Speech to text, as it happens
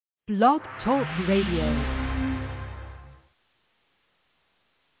Blog Talk Radio.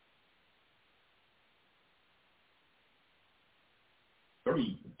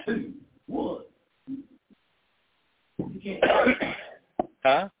 Three, two, one.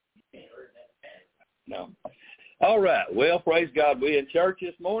 Huh? No. All right. Well, praise God. We're in church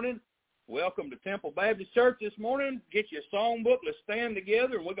this morning. Welcome to Temple Baptist Church this morning. Get your songbook. Let's stand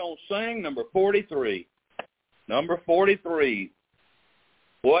together, and we're going to sing number 43. Number 43.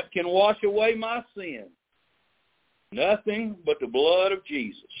 What can wash away my sin? Nothing but the blood of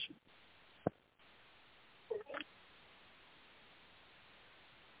Jesus.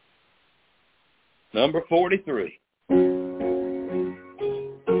 Number 43.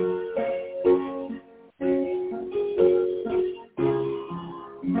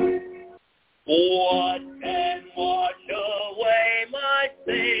 What can wash away my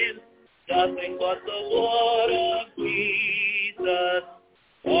sin? Nothing but the blood of Jesus.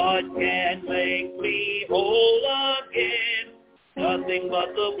 What can make me whole again? Nothing but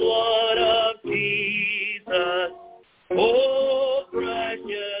the blood of Jesus. Oh,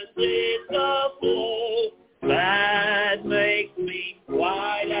 precious is the flow that makes me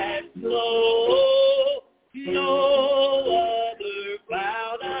white as snow. No other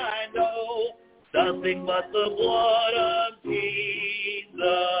fount I know, nothing but the blood of Jesus.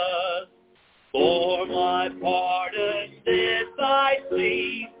 For my pardon this I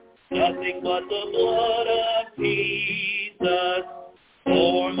plead, nothing but the blood of Jesus.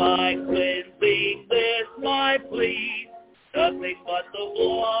 For my cleansing this my plea, nothing but the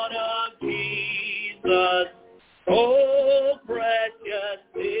blood of Jesus. Oh, precious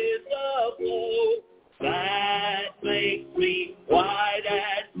is the flow that makes me white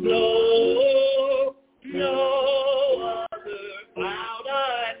as snow. No other fount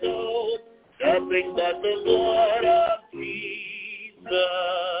I know, nothing but the blood of Jesus.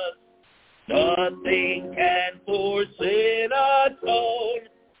 Nothing can for sin atone,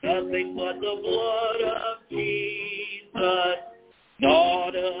 nothing but the blood of Jesus.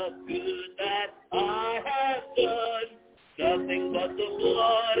 Not a good that I have done, nothing but the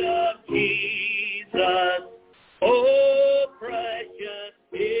blood of Jesus. Oh, precious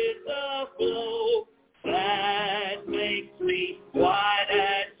is the flow that makes me white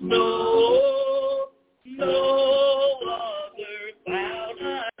as snow. No other fount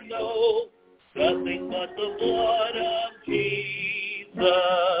I know, nothing but the blood of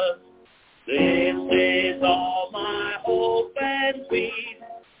Jesus. This is all my hope and peace,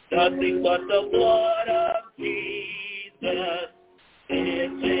 nothing but the blood of Jesus.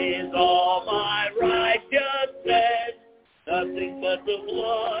 This is all my righteousness, nothing but the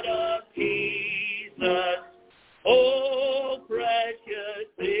blood of Jesus. Oh, precious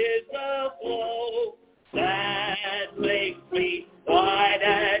is the flow that makes me white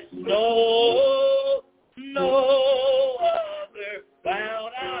as snow. No other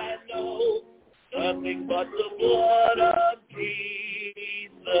fount I know, nothing but the blood of Jesus.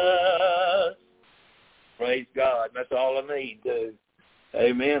 Praise God. That's all I need, dude.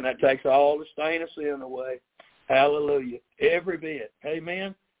 Amen. That takes all the stain of sin away. Hallelujah. Every bit.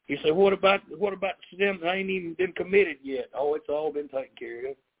 Amen. You say, what about the sin that ain't even been committed yet? Oh, it's all been taken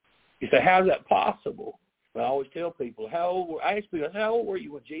care of. You say, how's that possible? Well, I always tell people, I ask people, how old were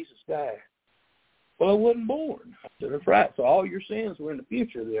you when Jesus died? Well, I wasn't born. I said, that's right. So all your sins were in the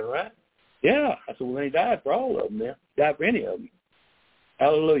future then, right? Yeah. I said, well, then he died for all of them then. He died for any of them.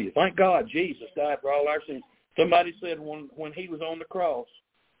 Hallelujah. Thank God Jesus died for all our sins. Somebody said when he was on the cross,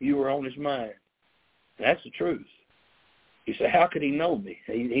 you were on his mind. That's the truth. He said, how could he know me?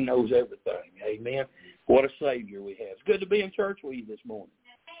 He knows everything. Amen. What a Savior we have. It's good to be in church with you this morning.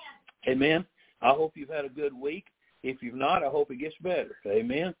 Amen. I hope you've had a good week. If you've not, I hope it gets better.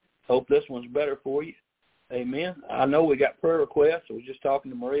 Amen. Hope this one's better for you. Amen. I know we got prayer requests. I was just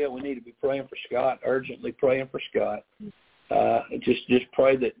talking to Maria. We need to be praying for Scott, urgently praying for Scott. Just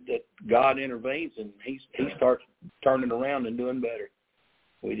pray that God intervenes and he starts turning around and doing better.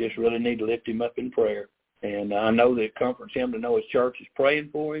 We just really need to lift him up in prayer. And I know that it comforts him to know his church is praying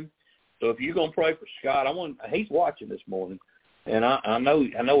for him. So if you're going to pray for Scott, he's watching this morning, and I know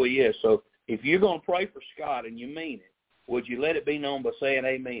he is. So if you're going to pray for Scott and you mean it, would you let it be known by saying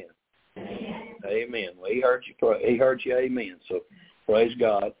amen? Amen. Well, he heard you pray. He heard you amen. So praise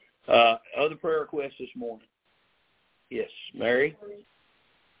God. Other prayer requests this morning. Yes, Mary.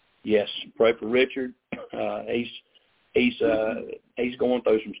 Yes, pray for Richard. He's going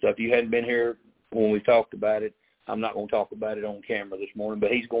through some stuff. You hadn't been here when we talked about it. I'm not going to talk about it on camera this morning,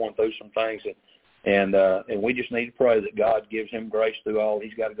 but he's going through some things, and we just need to pray that God gives him grace through all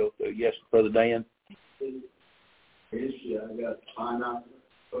he's got to go through. Yes, Brother Dan? I got to find out.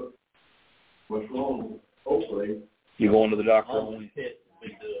 What's wrong? Hopefully. You're going to the doctor? All his tests have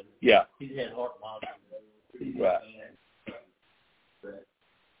been done. Yeah. He's had heart monitoring. Right.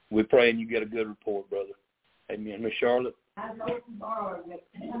 We're praying you get a good report, brother. Amen. Miss Charlotte? I go tomorrow at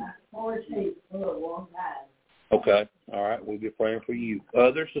 14 for a long time. Okay. All right. We'll be praying for you.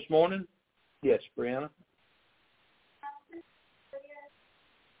 Others this morning? Yes, Brianna?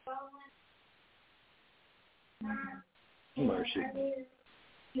 Mercy.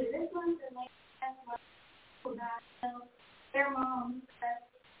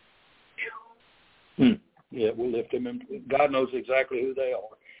 Yeah, we'll lift them in. God knows exactly who they are.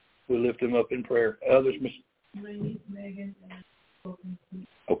 We'll lift them up in prayer. Others, Miss?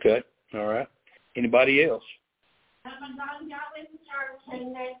 Okay. All right. Anybody else?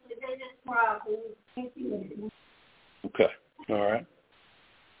 Okay. All right.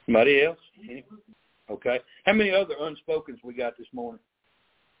 Somebody else? Okay. How many other unspokens we got this morning?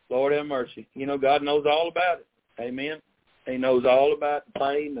 Lord have mercy. You know, God knows all about it. Amen. He knows all about the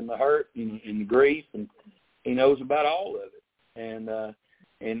pain and the hurt and the grief, and He knows about all of it.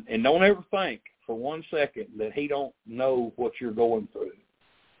 And don't ever think for 1 second that He don't know what you're going through.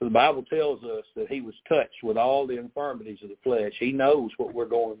 So the Bible tells us that He was touched with all the infirmities of the flesh. He knows what we're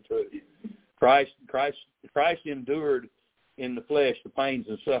going through. Christ endured in the flesh the pains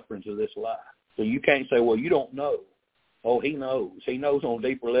and sufferings of this life. So you can't say, well, you don't know. Oh, He knows. He knows on a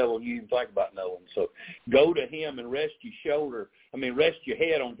deeper level than you even think about knowing. So go to Him and rest your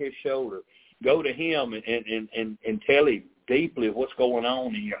head on His shoulder. Go to Him and tell Him deeply what's going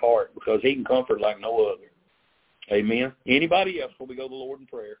on in your heart, because He can comfort like no other. Amen. Anybody else before we go to the Lord in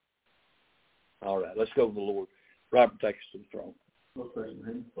prayer? All right, let's go to the Lord. Robert, take us to the throne.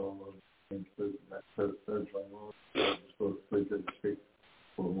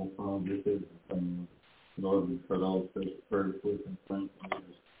 Lord, we put all the prayers with and thank you.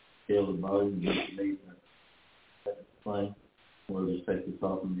 Just heal the body and get the need and play. We'll just take this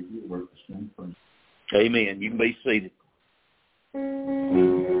off and give you work the strength for you. Amen. You can be seated.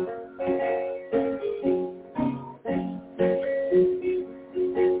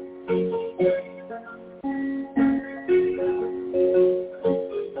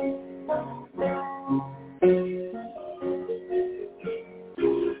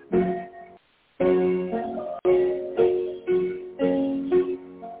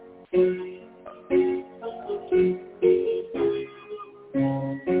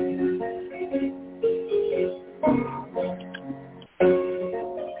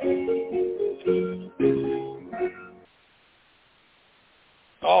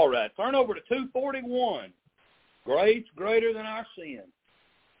 All right, turn over to 241. Grace greater than our sin.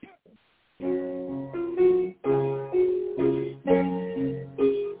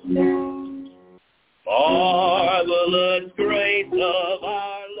 Marvelous grace of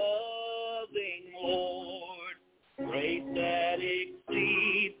our loving Lord, grace that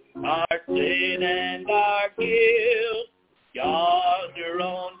exceeds our sin and our guilt. Yonder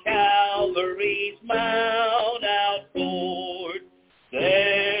on Calvary's mount outpoured,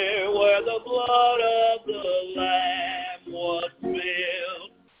 there where the blood of the Lamb was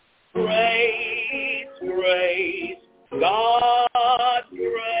spilled. Grace, grace, God's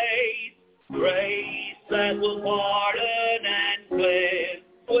grace, grace that will pardon and cleanse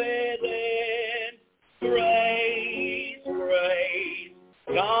within. Grace, grace,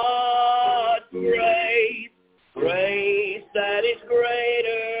 God's grace, grace that is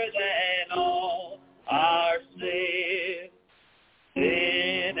greater than all our sin.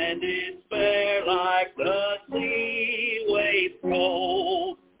 Sin and despair like the sea waves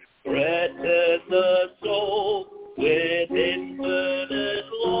cold threatens the soul with infinite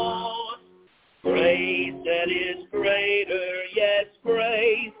loss. Grace that is greater, yes,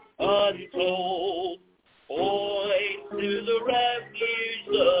 grace untold, points to the refuge,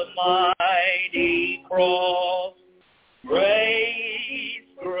 the mighty cross. Grace,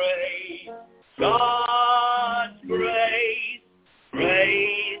 grace, God's grace,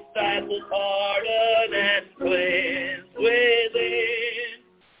 grace that will pardon and cleanse within.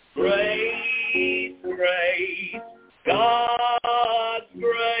 Grace, grace, God's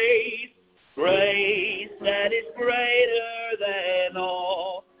grace, grace that is greater than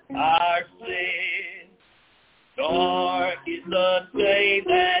all our sin. Dark is the stain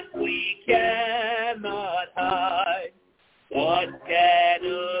that we cannot hide. What can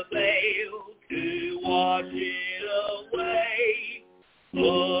avail to wash it away?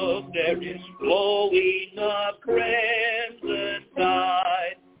 Look, there is flowing a crimson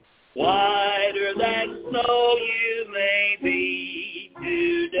tide. Whiter than snow you may be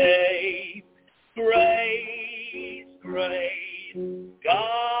today. Grace, grace,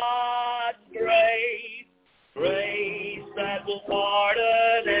 God's grace.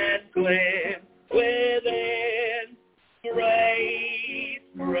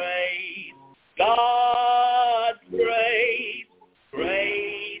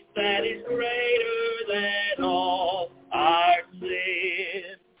 greater than all our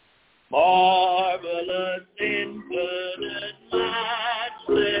sin. Marvelous, infinite,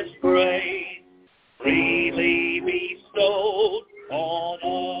 matchless grace, freely bestowed on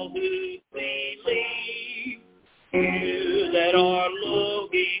all who believe. You that are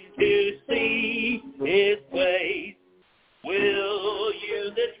looking to see His face, will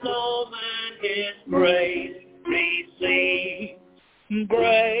you this moment His grace receive?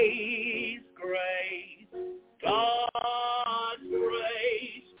 Grace, grace, God's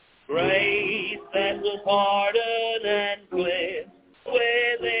grace, grace that will pardon and cleanse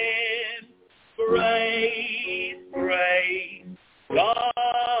within. Grace, grace,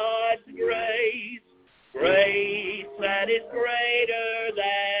 God's grace, grace that is greater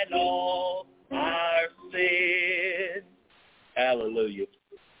than all our sin. Hallelujah.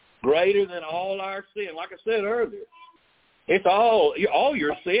 Greater than all our sin. Like I said earlier, it's all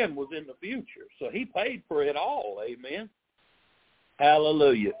your sin was in the future. So He paid for it all. Amen.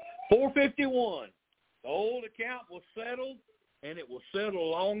 Hallelujah. 451. The old account was settled, and it was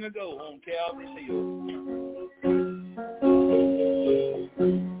settled long ago on Calvary's Hill.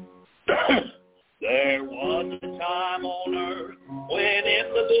 There was a time on earth when in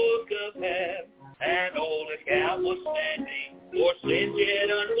the book of heaven an old account was standing for sins yet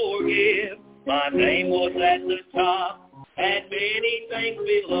unforgiven. My name was at the top and many things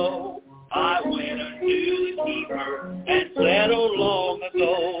below. I went unto the keeper and settled long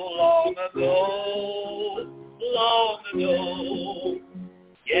ago, long ago, long ago.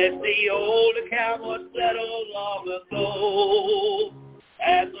 Yes, the old account was settled long ago.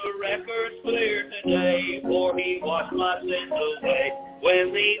 As the record's clear today, for He washed my sins away.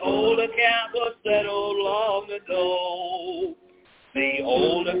 When the old account was settled long ago. The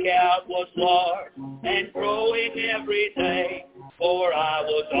old account was large and growing every day, for I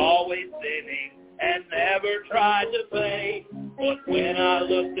was always sinning and never tried to pay. But when I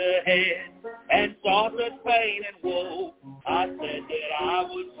looked ahead and saw such pain and woe, I said that I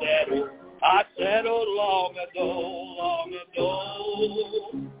would settle. I settled long ago, long ago,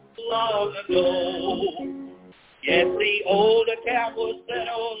 long ago. Yes, the old account was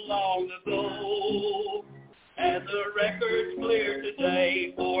settled long ago. And the record's clear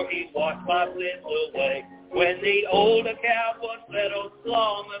today, for He washed my sins away. When the old account was settled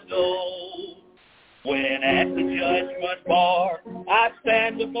long ago. When at the judgment bar I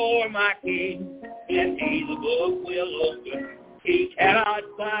stand before my King, and He the book will open, He cannot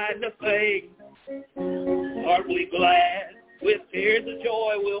find a thing. Heartily glad, with tears of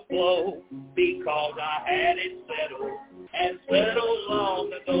joy will flow, because I had it settled, and settled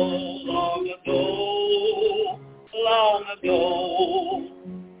long ago, long ago, long ago.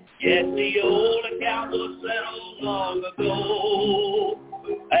 Yes, the old account was settled long ago,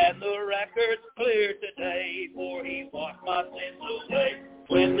 and the record's clear today, for He washed my sins away.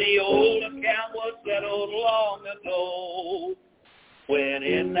 When the old account was settled long ago. When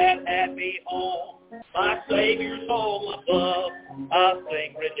in that happy home, my Savior's home above, I'll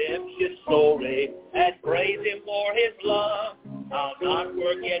sing redemption story and praise Him for His love. I'll not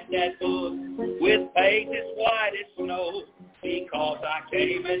forget that book with pages white as snow, because I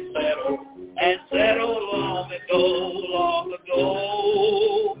came and settled long ago, long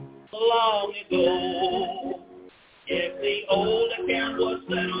ago, long ago. Yes, the old account was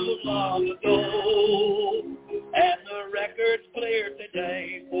settled long ago, and the record's clear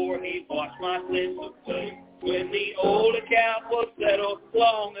today, for He washed my sins away. When the old account was settled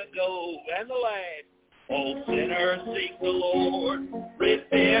long ago. And the last, oh sinners, seek the Lord,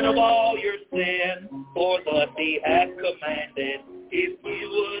 repent of all your sin, for thus He hath commanded, if you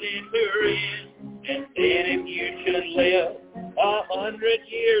would enter in, and then if you should live 100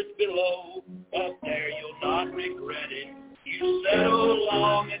 years below, up there you'll not regret it. You settled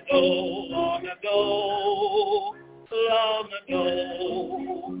long ago, long ago, long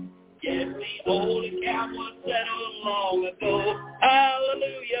ago. Yes, the old account was settled long ago.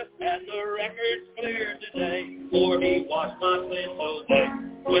 Hallelujah. And the record's clear today, for He washed my sins away.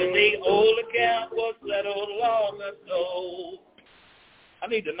 When the old account was settled long ago. I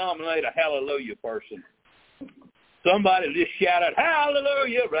need to nominate a hallelujah person. Somebody just shout out,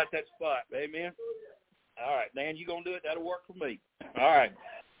 hallelujah, right that spot. Amen. All right, Dan, you going to do it? That'll work for me. All right.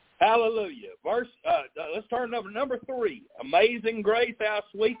 Hallelujah. Let's turn to number 3. Amazing grace, how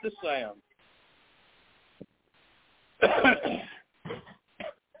sweet the sound.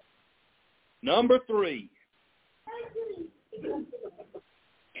 Number 3.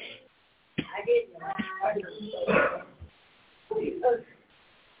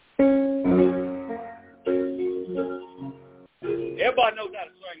 Everybody knows how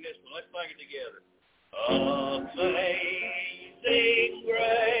to sing this one. Let's sing it together. Amazing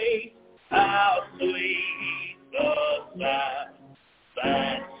grace, how sweet the sound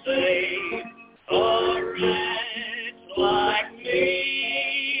that saved a wretch like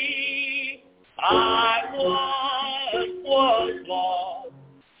me. I once was lost,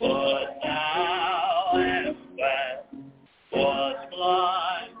 but now am found. Was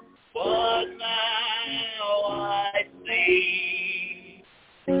blind, but now I see.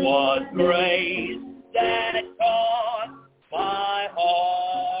 Was grace that taught my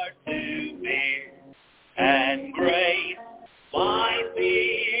heart to bear, and grace my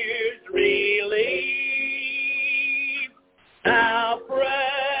fears relieve. How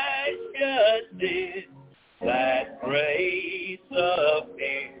precious is that grace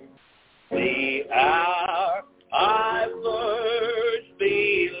appeared, the hour I first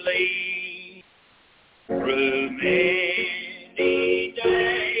believed. Through many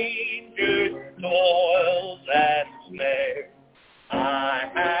dangers, toils, and snares, I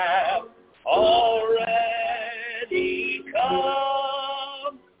have already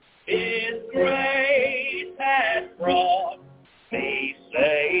come. His grace has brought me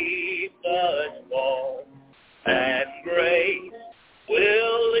safe thus far, and grace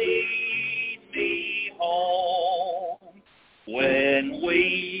will lead me home. When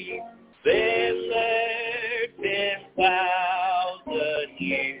we've been there 10,000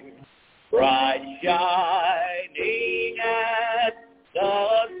 years, bright shining as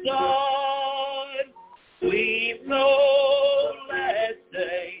the sun, we've no less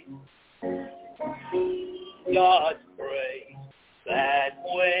day God's grace that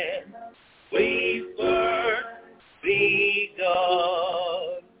when we first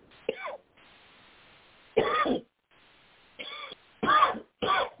begun.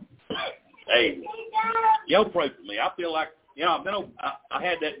 Hey, y'all pray for me. I feel like, I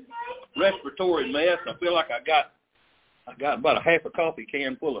had that respiratory mess. I feel like I got about a half a coffee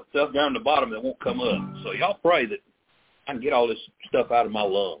can full of stuff down the bottom that won't come up. So y'all pray that I can get all this stuff out of my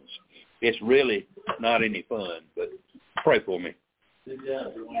lungs. It's really not any fun, but pray for me. Good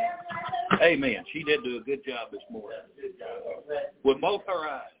job. Amen. She did do a good job this morning. With both her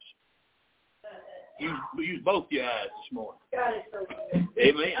eyes. Use both your eyes this morning.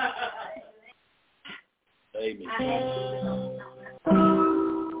 Amen. Amen.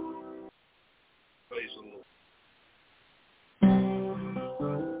 Praise the Lord.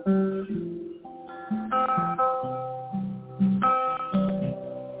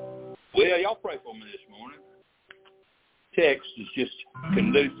 Well, y'all pray for me this morning. Text is just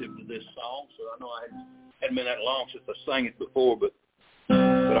conducive to this song, so I know I hadn't been that long since I sang it before, but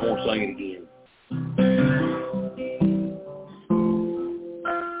I won't sing it again.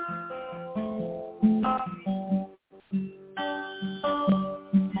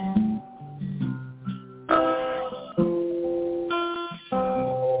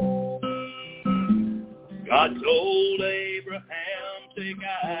 God told Abraham, take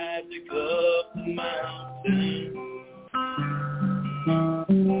Isaac up the mountain.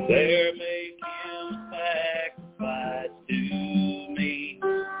 There make him sacrifice to me.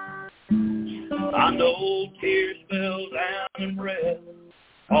 I know tears fell down and breath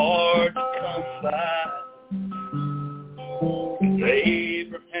hard to come by.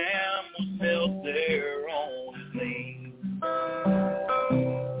 Abraham was held there on his knees.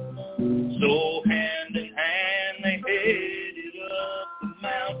 So hand in hand they headed up the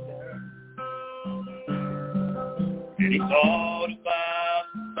mountain. And he thought about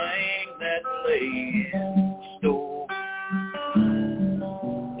the things that lay in store.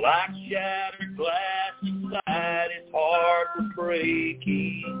 Like shattered glass inside his heart was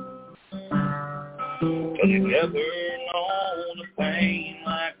breaking. 'Cause he'd never known a pain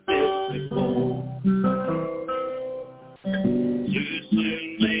like this before. Too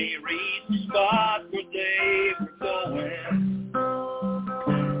soon they reached the spot where they were going.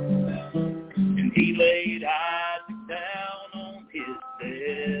 And he laid Isaac down on his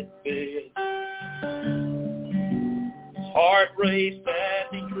deathbed. His heart raced as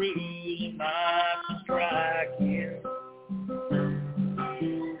he drew the knife to strike him.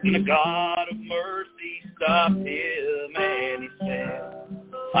 And the God of mercy stopped him and he said,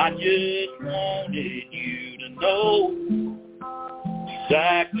 I just wanted you to know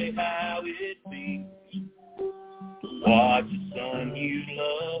exactly how it feels to watch the son you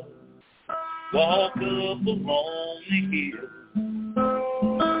love walk up a lonely hill.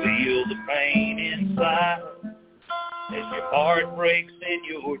 Feel the pain inside as your heart breaks in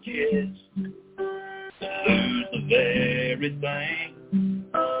your chest. Lose the very thing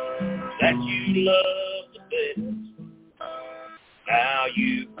that you love the best.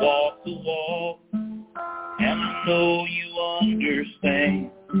 you walk the walk, and I know you understand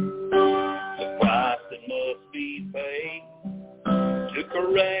the price that must be paid to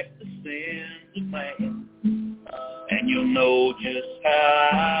correct the sins of man. And you'll know just how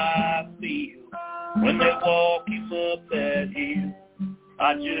I feel when they walk him up that hill.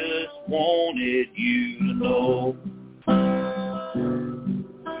 I just wanted you to know.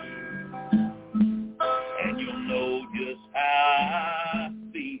 And you'll know just how I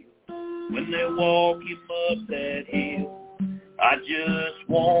feel when they walk him up that hill. I just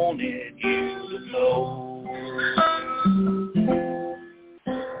wanted you to know.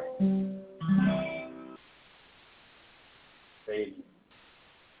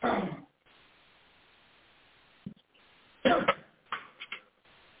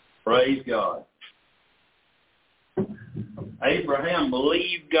 Praise God. Abraham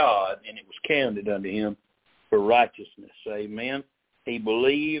believed God, and it was counted unto him for righteousness. Amen. He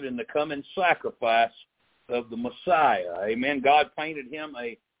believed in the coming sacrifice of the Messiah. Amen. God painted him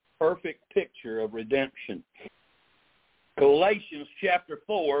a perfect picture of redemption. Galatians chapter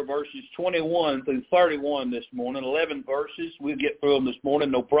 4, verses 21 through 31 this morning, 11 verses. We'll get through them this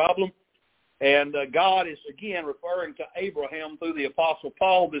morning, no problem. And God is, again, referring to Abraham through the Apostle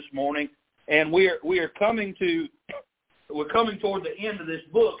Paul this morning. And we're coming toward the end of this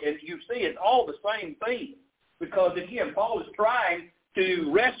book, and you see it's all the same thing. Because, again, Paul is trying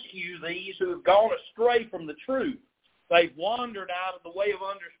to rescue these who have gone astray from the truth. They've wandered out of the way of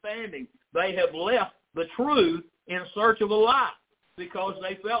understanding. They have left the truth in search of a lie because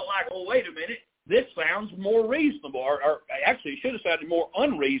they felt like, oh, wait a minute, this sounds more reasonable. Or actually, it should have sounded more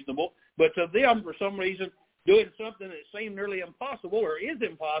unreasonable. But to them, for some reason, doing something that seemed nearly impossible or is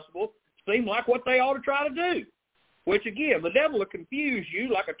impossible seemed like what they ought to try to do. Which, again, the devil will confuse you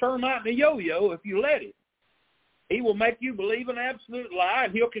like a termite in a yo-yo if you let him. He will make you believe an absolute lie,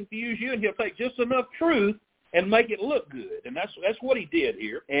 and he'll confuse you, and he'll take just enough truth and make it look good. And that's what he did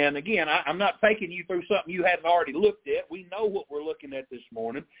here. And, again, I'm not taking you through something you hadn't already looked at. We know what we're looking at this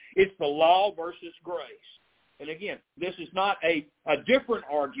morning. It's the law versus grace. And, again, this is not a different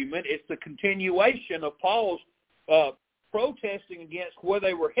argument. It's the continuation of Paul's protesting against where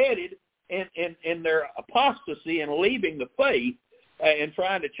they were headed in their apostasy and leaving the faith and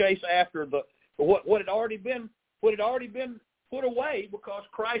trying to chase after what had already been put away because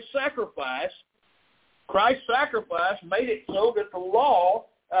Christ's sacrifice made it so that the law,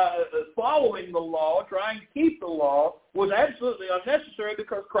 following the law, trying to keep the law, was absolutely unnecessary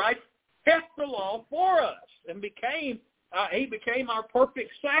because Christ kept the law for us and he became our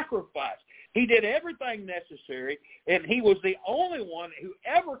perfect sacrifice. He did everything necessary, and he was the only one who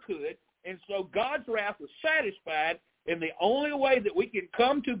ever could, and so God's wrath was satisfied, and the only way that we can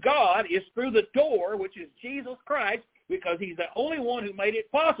come to God is through the door, which is Jesus Christ, because he's the only one who made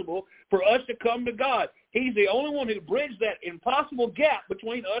it possible for us to come to God. He's the only one who bridged that impossible gap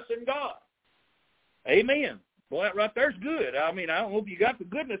between us and God. Amen. Well, that right there's good. I mean, I don't know if you got the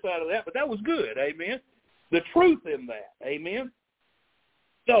goodness out of that, but that was good. Amen. The truth in that. Amen.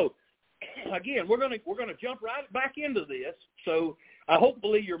 So, again, we're going to jump right back into this. So,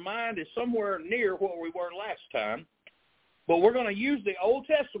 hopefully your mind is somewhere near where we were last time. But we're going to use the Old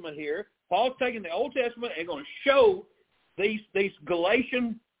Testament here. Paul's taking the Old Testament and going to show these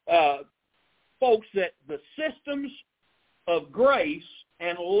Galatian folks that the systems of grace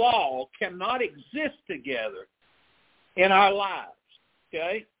and law cannot exist together in our lives.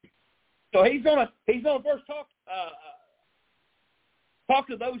 Okay, so he's gonna first talk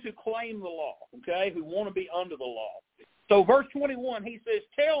to those who claim the law. Okay, who want to be under the law. So verse 21, he says,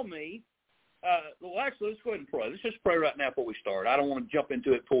 "Tell me." Well, actually, let's go ahead and pray. Let's just pray right now before we start. I don't want to jump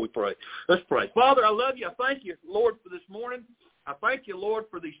into it before we pray. Let's pray. Father, I love you. I thank you, Lord, for this morning. I thank you, Lord,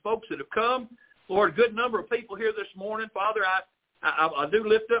 for these folks that have come. Lord, a good number of people here this morning. Father, I do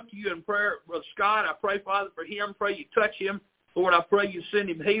lift up to you in prayer, Brother Scott. I pray, Father, for him. Pray you touch him. Lord, I pray you send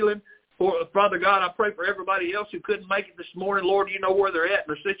him healing. Father God, I pray for everybody else who couldn't make it this morning. Lord, you know where they're at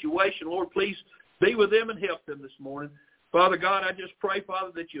in their situation. Lord, please be with them and help them this morning. Father God, I just pray,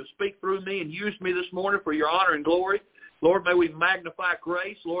 Father, that you'll speak through me and use me this morning for your honor and glory. Lord, may we magnify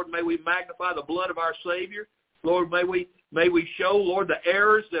grace. Lord, may we magnify the blood of our Savior. Lord, may we show, Lord, the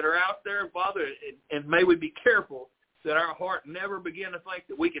errors that are out there, Father, and may we be careful that our heart never begin to think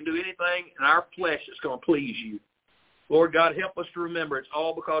that we can do anything in our flesh that's going to please you. Lord God, help us to remember it's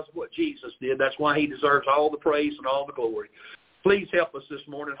all because of what Jesus did. That's why he deserves all the praise and all the glory. Please help us this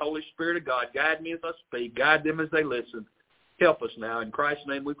morning, Holy Spirit of God. Guide me as I speak. Guide them as they listen. Help us now. In Christ's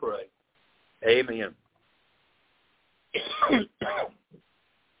name we pray. Amen.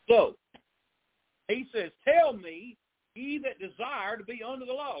 So, he says, tell me ye that desire to be under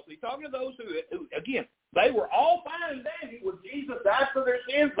the law. So he's talking to those who again, they were all fine and dandy when Jesus died for their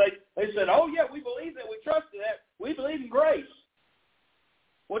sins. They said, oh, yeah, we believe that. We trust that. We believe in grace.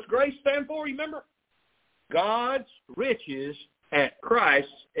 What's grace stand for, remember? God's riches at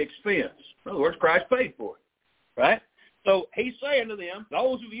Christ's expense. In other words, Christ paid for it, right? So he's saying to them,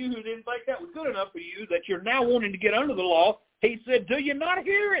 those of you who didn't think that was good enough for you, that you're now wanting to get under the law, he said, do you not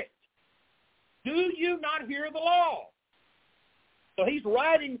hear it? Do you not hear the law? So he's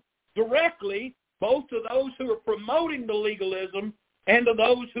writing directly both to those who are promoting the legalism and to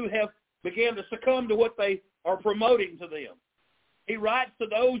those who have began to succumb to what they are promoting to them. He writes to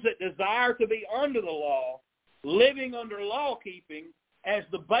those that desire to be under the law, living under law-keeping as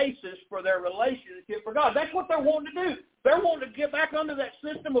the basis for their relationship for God. That's what they're wanting to do. They're wanting to get back under that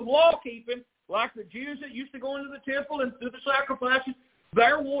system of law-keeping, like the Jews that used to go into the temple and do the sacrifices.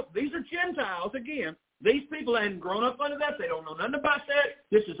 These are Gentiles, again. These people hadn't grown up under that. They don't know nothing about that.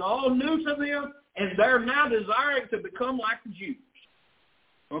 This is all new to them, and they're now desiring to become like the Jews.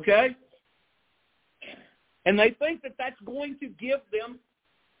 Okay? And they think that that's going to give them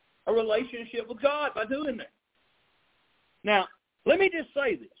a relationship with God by doing that. Now, let me just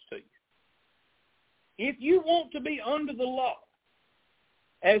say this to you. If you want to be under the law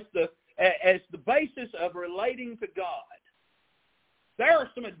as the basis of relating to God, there are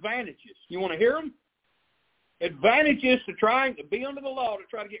some advantages. You want to hear them? Advantages to trying to be under the law to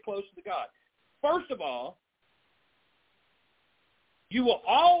try to get closer to God. First of all, you will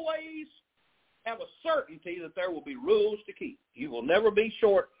always have a certainty that there will be rules to keep. You will never be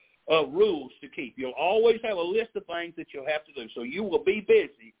short of rules to keep. You'll always have a list of things that you'll have to do. So you will be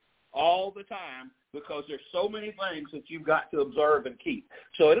busy all the time because there's so many things that you've got to observe and keep.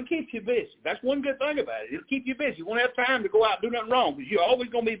 So it'll keep you busy. That's one good thing about it. It'll keep you busy. You won't have time to go out and do nothing wrong because you're always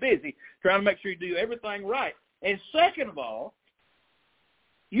going to be busy trying to make sure you do everything right. And second of all,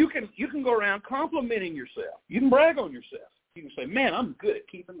 you can go around complimenting yourself. You can brag on yourself. You can say, "Man, I'm good at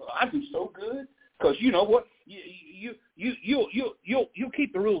keeping the law. I do so good." Because you know what, you'll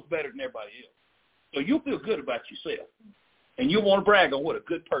keep the rules better than everybody else. So you'll feel good about yourself, and you'll want to brag on what a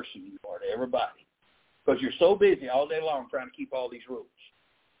good person you are to everybody, because you're so busy all day long trying to keep all these rules.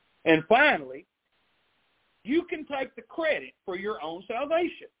 And finally, you can take the credit for your own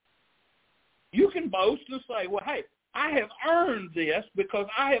salvation. You can boast and say, "Well, hey, I have earned this because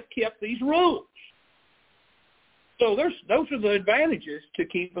I have kept these rules." So those are the advantages to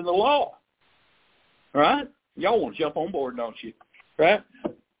keeping the law. Right? Y'all want to jump on board, don't you? Right?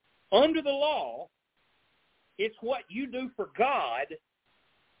 Under the law, it's what you do for God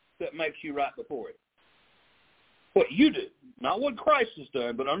that makes you right before Him. What you do. Not what Christ has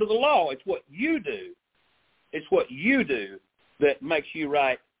done, but under the law, it's what you do. It's what you do that makes you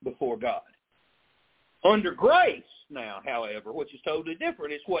right before God. Under grace, now, however, which is totally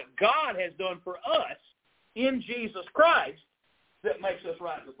different, it's what God has done for us in Jesus Christ that makes us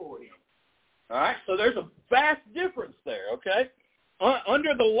right before Him. All right, so there's a vast difference there, okay?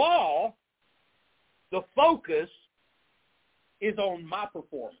 Under the law, the focus is on my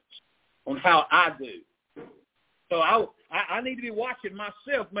performance, on how I do. So I need to be watching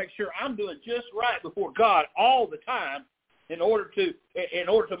myself, make sure I'm doing just right before God all the time in order to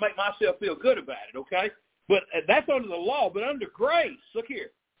make myself feel good about it, okay? But that's under the law. But under grace, look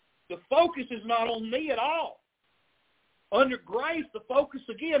here, the focus is not on me at all. Under grace, the focus,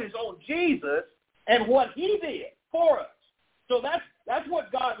 again, is on Jesus and what He did for us. So that's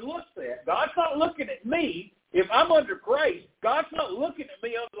what God looks at. God's not looking at me. If I'm under grace, God's not looking at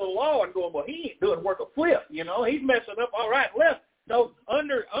me under the law and going, "Well, he ain't doing worth a flip. You know, he's messing up all right and left." No,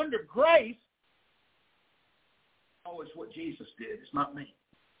 under grace, always what Jesus did. It's not me.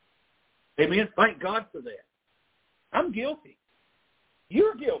 Amen? Thank God for that. I'm guilty.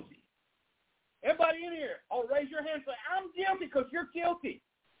 You're guilty. Everybody in here, raise your hand and say, "I'm guilty," because you're guilty.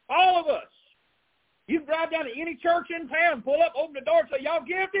 All of us. You can drive down to any church in town, pull up, open the door, and say, "Y'all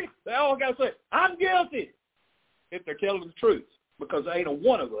guilty?" They all got to say, "I'm guilty," if they're telling the truth, because there ain't a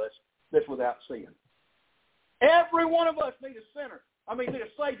one of us that's without sin. Every one of us need a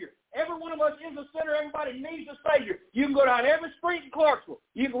Savior. Every one of us is a sinner. Everybody needs a Savior. You can go down every street in Clarksville.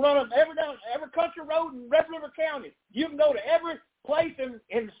 You can run down every country road in Red River County. You can go to every place in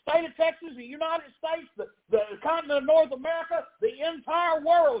the state of Texas, the United States, the continent of North America, the entire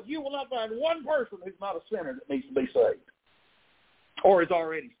world. You will not find one person who's not a sinner that needs to be saved or is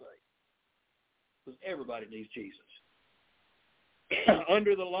already saved, because everybody needs Jesus.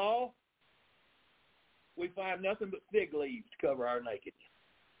 Under the law, we find nothing but fig leaves to cover our nakedness.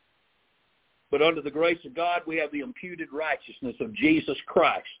 But under the grace of God, we have the imputed righteousness of Jesus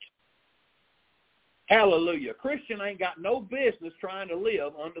Christ. Hallelujah. A Christian ain't got no business trying to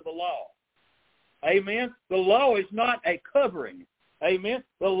live under the law. Amen. The law is not a covering. Amen.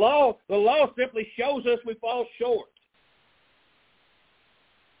 The law simply shows us we fall short.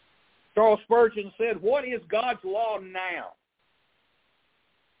 Charles Spurgeon said, what is God's law now?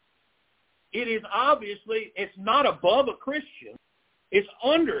 It is obviously, it's not above a Christian. It's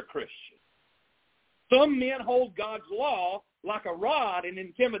under a Christian. Some men hold God's law like a rod and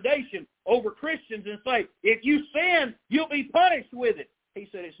intimidation over Christians and say, if you sin, you'll be punished with it. He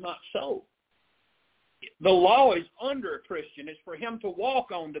said it's not so. The law is under a Christian. It's for him to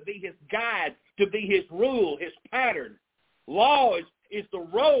walk on, to be his guide, to be his rule, his pattern. Law is the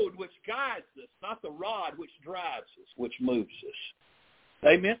road which guides us, not the rod which drives us, which moves us.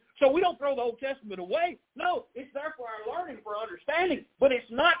 Amen? So we don't throw the Old Testament away. No, it's there for our learning, for understanding. But it's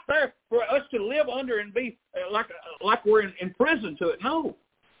not there for us to live under and be like we're in prison to it. No.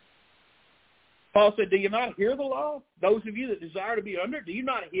 Paul said, do you not hear the law? Those of you that desire to be under, do you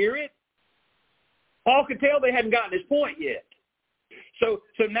not hear it? Paul could tell they hadn't gotten his point yet. So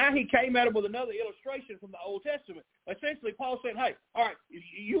now he came at him with another illustration from the Old Testament. Essentially, Paul said, hey, all right,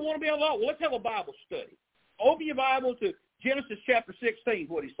 you want to be on the law? Well, let's have a Bible study. Open your Bible to Genesis chapter 16 is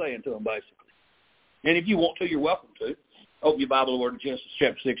what he's saying to them, basically. And if you want to, you're welcome to. Open your Bible over to Genesis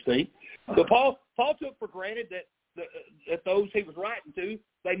chapter 16. But Paul took for granted that those he was writing to,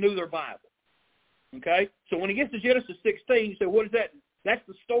 they knew their Bible. Okay? So when he gets to Genesis 16, he said, what is that? That's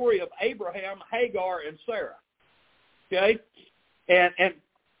the story of Abraham, Hagar, and Sarah. Okay?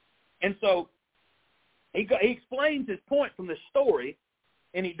 And so he explains his point from this story,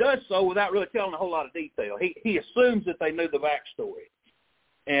 and he does so without really telling a whole lot of detail. He assumes that they knew the backstory.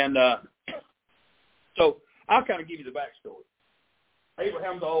 And so I'll kind of give you the backstory.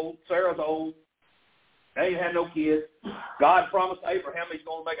 Abraham's old. Sarah's old. They had no kids. God promised Abraham he's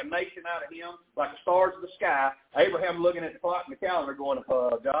going to make a nation out of him like the stars of the sky. Abraham looking at the clock and the calendar going,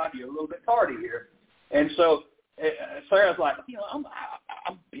 God, you're a little bit tardy here. And so Sarah's like,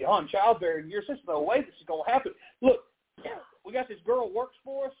 I'm beyond childbearing years. There's no way this is going to happen. Look, we got this girl who works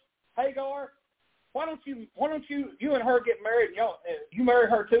for us, Hagar. Why don't you and her get married, and you marry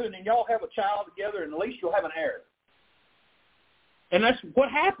her too, and then y'all have a child together, and at least you'll have an heir. And that's what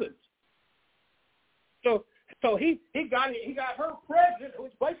happens. So he got her pregnant, who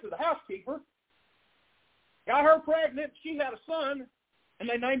was basically the housekeeper. Got her pregnant. She had a son, and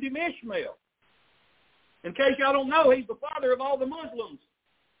they named him Ishmael. In case y'all don't know, he's the father of all the Muslims.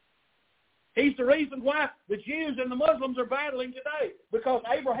 He's the reason why the Jews and the Muslims are battling today, because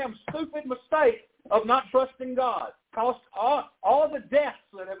Abraham's stupid mistake of not trusting God cost all the deaths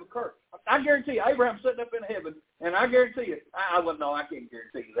that have occurred. I guarantee you, Abraham's sitting up in heaven, and I guarantee you, I can't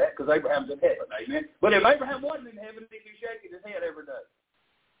guarantee you that, because Abraham's in heaven, amen? But if Abraham wasn't in heaven, he'd be shaking his head every day.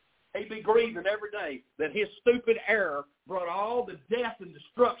 He'd be grieving every day that his stupid error brought all the death and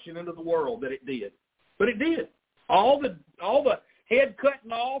destruction into the world that it did. But it did. All the head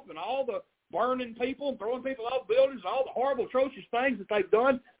cutting off and all the burning people and throwing people off buildings, all the horrible, atrocious things that they've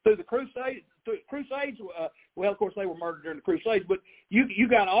done through the Crusades. Well, of course, they were murdered during the Crusades, but you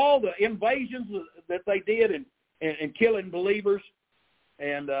got all the invasions that they did and killing believers.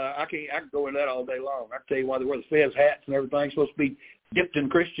 And I can go into that all day long. I can tell you why they wear the fez hats and everything. It's supposed to be dipped in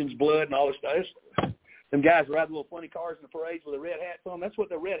Christians' blood and all this stuff. Them guys ride little funny cars in the parades with the red hats on. That's what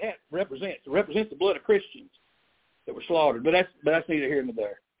the red hat represents. It represents the blood of Christians that were slaughtered. But that's neither here nor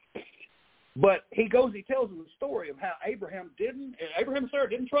there. But he tells them the story of how Abraham and Sarah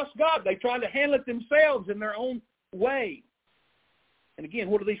didn't trust God. They tried to handle it themselves in their own way. And again,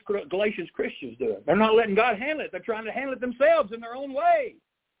 what are these Galatians Christians doing? They're not letting God handle it. They're trying to handle it themselves in their own way.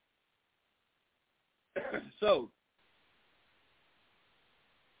 So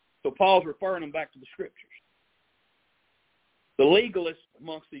Paul's referring them back to the Scriptures. The legalists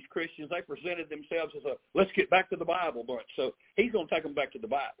amongst these Christians, they presented themselves as let's get back to the Bible bunch. So he's going to take them back to the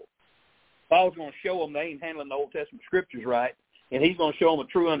Bible. Paul's going to show them they ain't handling the Old Testament Scriptures right, and he's going to show them a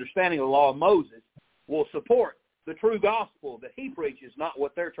true understanding of the law of Moses will support the true gospel that he preaches, not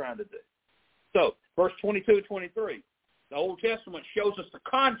what they're trying to do. So, verse 22 and 23, the Old Testament shows us the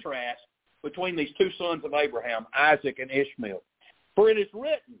contrast between these two sons of Abraham, Isaac and Ishmael. For it is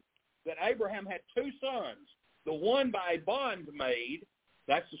written that Abraham had two sons, the one by a bondmaid,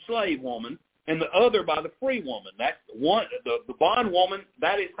 that's the slave woman, and the other by the free woman. That's one. The bondwoman,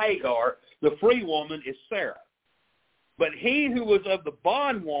 that is Hagar. The free woman is Sarah. But he who was of the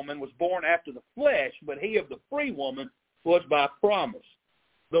bondwoman was born after the flesh, but he of the free woman was by promise.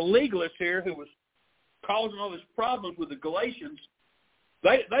 The legalist here, who was causing all these problems with the Galatians,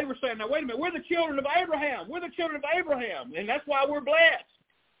 they were saying, now wait a minute, we're the children of Abraham. We're the children of Abraham, and that's why we're blessed.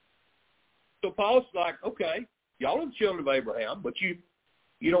 So Paul's like, okay, y'all are the children of Abraham, but you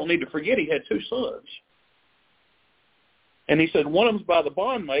don't need to forget he had 2 sons. And he said one of them's by the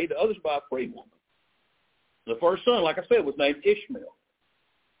bondmaid, the other's by a free woman. The first son, like I said, was named Ishmael.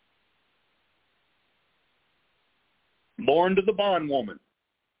 Born to the bondwoman.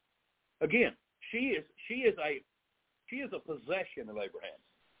 Again, she is a possession of Abraham.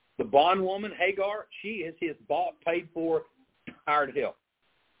 The bondwoman, Hagar, she is his bought, paid for, hired help.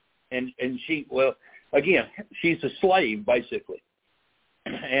 And she, well, again, she's a slave, basically.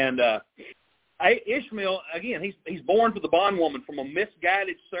 And Ishmael, again, he's born to the bondwoman from a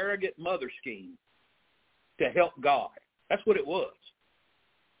misguided surrogate mother scheme to help God. That's what it was.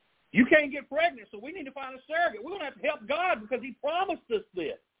 You can't get pregnant, so we need to find a surrogate. We're going to have to help God because he promised us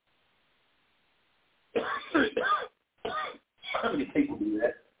this. How many people do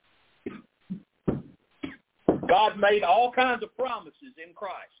that? God made all kinds of promises in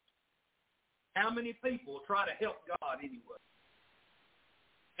Christ. How many people try to help God anyway?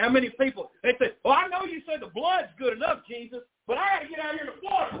 How many people, they say, well, I know you said the blood's good enough, Jesus, but I got to get out here to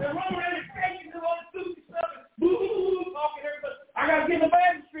Florida and run around and crazy and do all this stupid stuff and boo, talking everybody. I got to get in the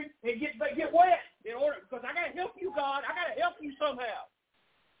baptistry and get wet in order, because I got to help you, God. I got to help you somehow.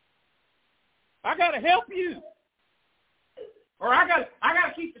 I got to help you. Or I got to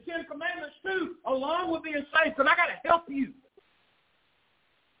keep the 10 Commandments too, along with being saved, because I got to help you.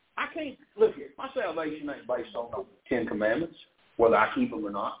 I can't, look here, my salvation ain't based on the 10 Commandments, whether I keep them or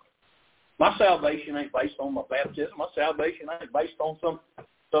not. My salvation ain't based on my baptism. My salvation ain't based on some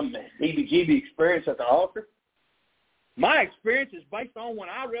heebie-jeebie experience at the altar. My experience is based on when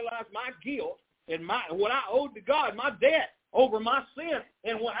I realized my guilt and what I owed to God, my debt over my sin.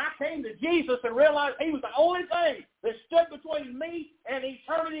 And when I came to Jesus and realized he was the only thing that stood between me and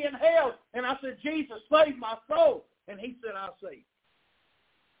eternity in hell, and I said, Jesus, save my soul. And he said, I'll save.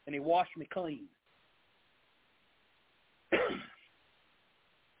 And he washed me clean.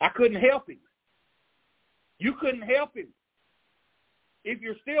 I couldn't help him. You couldn't help him. If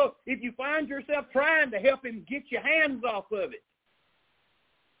you find yourself trying to help him, get your hands off of it.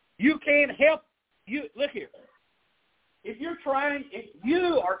 You can't help you. Look here. If you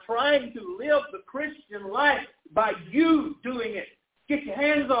are trying to live the Christian life by you doing it, get your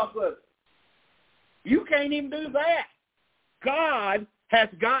hands off of it. You can't even do that. God has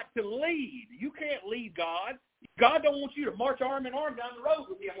got to lead. You can't lead God. God don't want you to march arm in arm down the road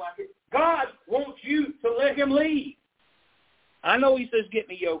with him like it. God wants you to let him lead. I know he says, get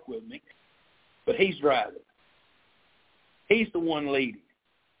in the yoke with me, but he's driving. He's the one leading.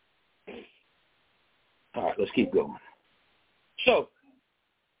 All right, let's keep going. So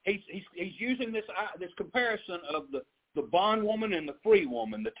he's using this comparison of the bondwoman and the free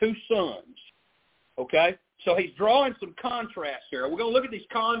woman, the 2 sons. Okay? So he's drawing some contrasts here. We're going to look at these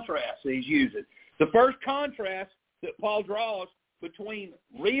contrasts that he's using. The first contrast that Paul draws between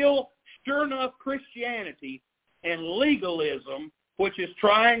real, sure enough Christianity and legalism, which is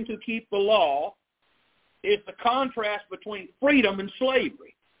trying to keep the law, is the contrast between freedom and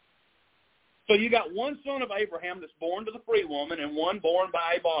slavery. So you got one son of Abraham that's born to the free woman and one born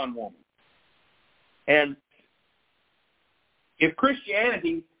by a bondwoman. And if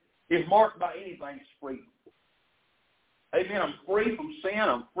Christianity is marked by anything, it's freedom. Amen. I'm free from sin.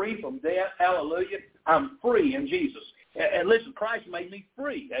 I'm free from death. Hallelujah. I'm free in Jesus. And listen, Christ made me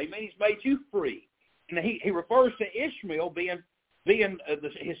free. Amen. He's made you free. And he refers to Ishmael being he's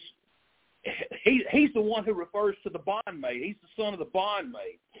the one who refers to the bondmaid. He's the son of the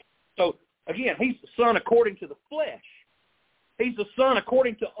bondmaid. So again, he's the son according to the flesh. He's the son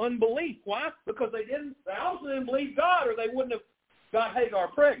according to unbelief. Why? Because they also didn't believe God, or they wouldn't have got Hagar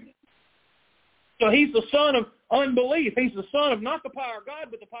pregnant. So he's the son of unbelief. He's the son of not the power of God,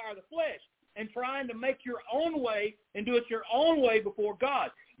 but the power of the flesh, and trying to make your own way and do it your own way before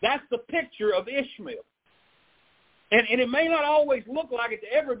God. That's the picture of Ishmael. And it may not always look like it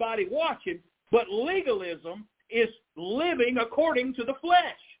to everybody watching, but legalism is living according to the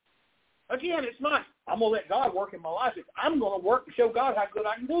flesh. Again, it's not, I'm going to let God work in my life. It's, I'm going to work to show God how good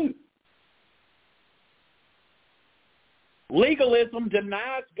I can do. Legalism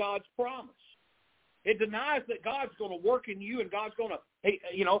denies God's promise. It denies that God's going to work in you, and God's going to,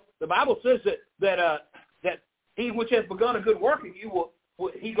 the Bible says that he which has begun a good work in you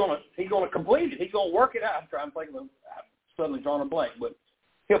he's going to complete it. He's going to work it out. I'm trying to think of it. I'm suddenly drawing a blank, but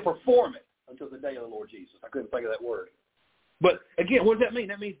he'll perform it until the day of the Lord Jesus. I couldn't think of that word. But again, what does that mean?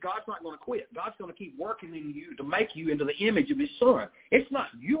 That means God's not going to quit. God's going to keep working in you to make you into the image of his son. It's not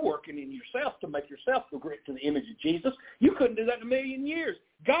you working in yourself to make yourself go to the image of Jesus. You couldn't do that in a million years.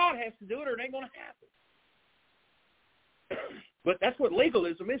 God has to do it, or it ain't going to happen. But that's what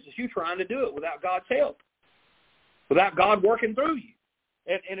legalism is you trying to do it without God's help, without God working through you.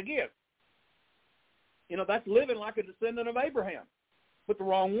 And again, that's living like a descendant of Abraham, but the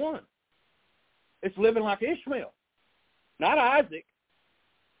wrong one. It's living like Ishmael, not Isaac.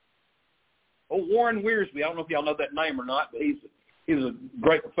 Warren Wiersbe, I don't know if y'all know that name or not, but he was a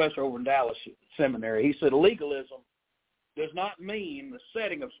great professor over in Dallas Seminary. He said legalism does not mean the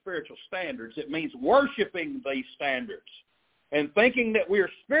setting of spiritual standards. It means worshiping these standards and thinking that we are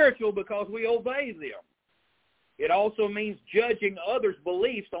spiritual because we obey them. It also means judging others'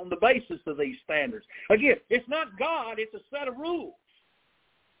 beliefs on the basis of these standards. Again, it's not God, it's a set of rules.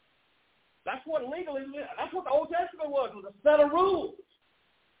 That's what legalism is. That's what the Old Testament was a set of rules.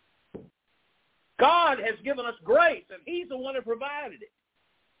 God has given us grace, and He's the one that provided it.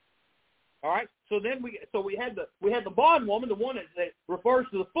 All right. So then we had the bondwoman, the one that refers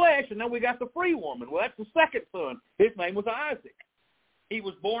to the flesh, and then we got the free woman. Well, that's the second son. His name was Isaac. He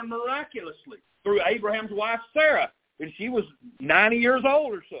was born miraculously through Abraham's wife Sarah, and she was 90 years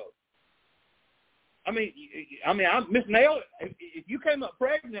old or so. I mean, Miss Nell, if you came up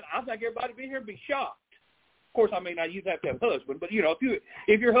pregnant, I think everybody here would be shocked. Of course, you'd have to have a husband, but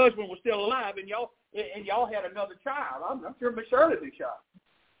if your husband was still alive and y'all had another child, I'm sure Miss Shirley would be shocked.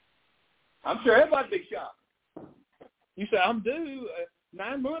 I'm sure everybody'd be shocked. You say, I'm due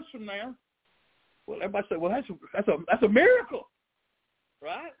 9 months from now. Well, everybody say, well, that's a miracle,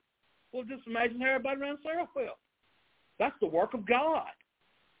 right? Well, just imagine how everybody around Sarah felt. That's the work of God.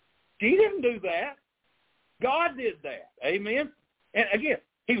 She didn't do that. God did that. Amen? And again,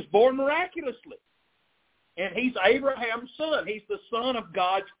 he was born miraculously. And he's Abraham's son. He's the son of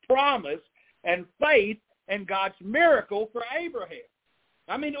God's promise and faith and God's miracle for Abraham.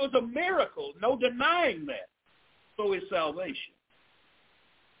 It was a miracle. No denying that. So is salvation.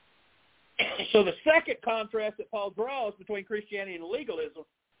 So the second contrast that Paul draws between Christianity and legalism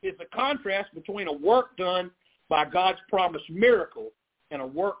is the contrast between a work done by God's promised miracle and a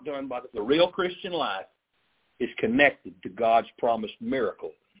work done by the real Christian life is connected to God's promised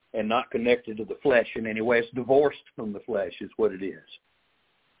miracle and not connected to the flesh in any way. It's divorced from the flesh is what it is.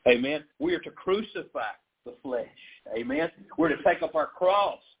 Amen. We are to crucify the flesh. Amen. We're to take up our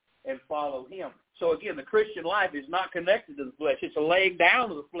cross and follow him. So again, the Christian life is not connected to the flesh. It's a laying down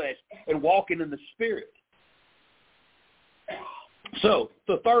of the flesh and walking in the Spirit. So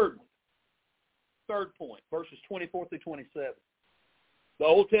the third point, verses 24 through 27. The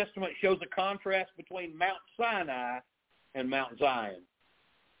Old Testament shows a contrast between Mount Sinai and Mount Zion.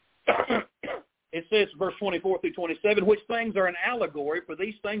 It says, verse 24 through 27, which things are an allegory, for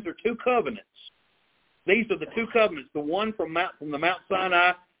these things are two covenants. These are the two covenants, the one from the Mount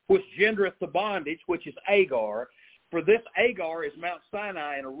Sinai, which gendereth the bondage, which is Agar. For this Agar is Mount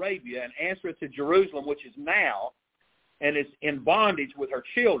Sinai in Arabia, and answereth to Jerusalem, which is now, and is in bondage with her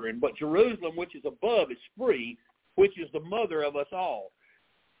children. But Jerusalem, which is above, is free, which is the mother of us all.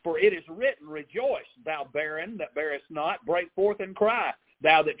 For it is written, rejoice, thou barren that bearest not, break forth and cry,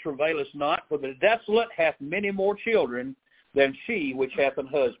 thou that travailest not, for the desolate hath many more children than she which hath an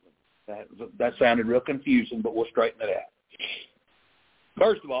husband. That sounded real confusing, but we'll straighten it out.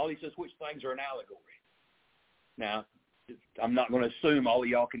 First of all, he says, which things are an allegory? Now, I'm not going to assume all of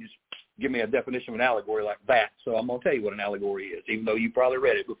y'all can just give me a definition of an allegory like that, so I'm going to tell you what an allegory is, even though you probably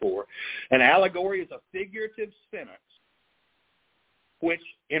read it before. An allegory is a figurative sentence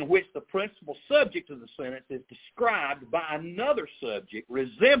in which the principal subject of the sentence is described by another subject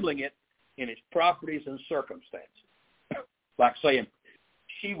resembling it in its properties and circumstances. Like saying,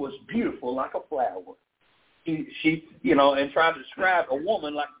 she was beautiful like a flower. She and trying to describe a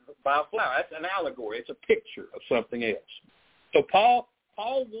woman like by a flower. That's an allegory. It's a picture of something else. So Paul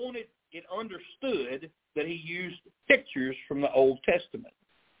wanted it understood that he used pictures from the Old Testament.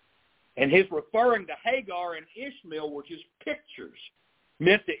 And his referring to Hagar and Ishmael were just pictures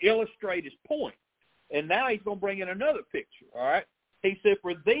meant to illustrate his point. And now he's going to bring in another picture, all right? He said,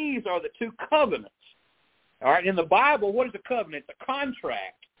 for these are the two covenants. All right, in the Bible, what is a covenant? It's a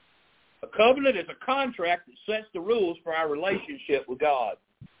contract. A covenant is a contract that sets the rules for our relationship with God.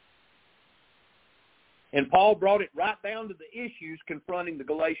 And Paul brought it right down to the issues confronting the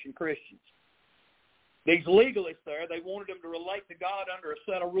Galatian Christians. These legalists there, they wanted them to relate to God under a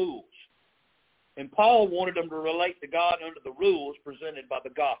set of rules. And Paul wanted them to relate to God under the rules presented by the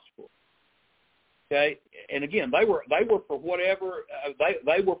gospel. Okay? And again, they were for whatever,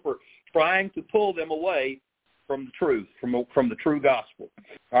 they were for trying to pull them away from the truth, from the true gospel.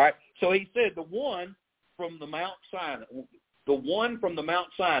 All right? So he said the one from the Mount Sinai,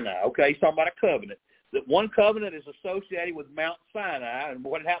 okay, he's talking about a covenant. That one covenant is associated with Mount Sinai, and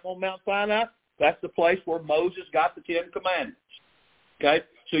what happened on Mount Sinai? That's the place where Moses got the Ten Commandments. Okay?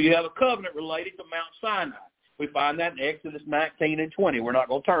 So you have a covenant related to Mount Sinai. We find that in Exodus 19 and 20. We're not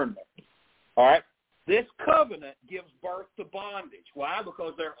going to turn there. All right? This covenant gives birth to bondage. Why?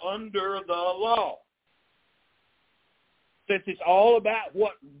 Because they're under the law. Since it's all about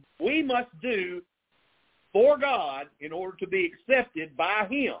what we must do for God in order to be accepted by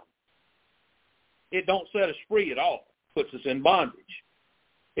Him, it don't set us free at all. It puts us in bondage.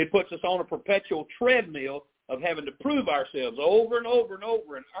 It puts us on a perpetual treadmill of having to prove ourselves over and over and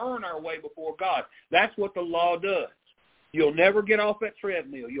over and earn our way before God. That's what the law does. You'll never get off that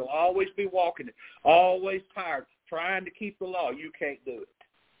treadmill. You'll always be walking it, always tired, trying to keep the law. You can't do it.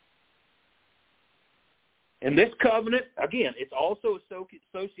 And this covenant, again, it's also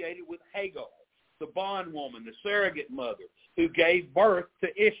associated with Hagar, the bondwoman, the surrogate mother, who gave birth to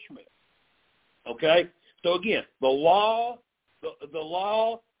Ishmael. Okay? So again, the law,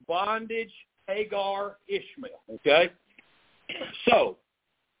 bondage, Hagar, Ishmael. Okay? So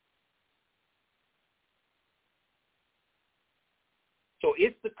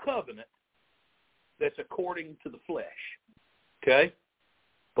it's the covenant that's according to the flesh. Okay?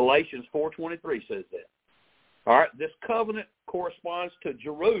 Galatians 4:23 says that. All right, this covenant corresponds to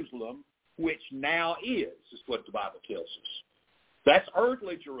Jerusalem, which now is what the Bible tells us. That's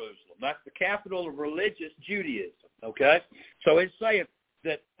earthly Jerusalem. That's the capital of religious Judaism, okay? So it's saying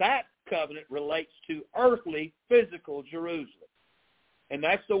that covenant relates to earthly, physical Jerusalem. And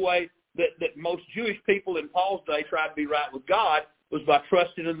that's the way that most Jewish people in Paul's day tried to be right with God, was by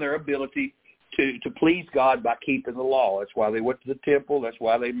trusting in their ability to please God by keeping the law. That's why they went to the temple. That's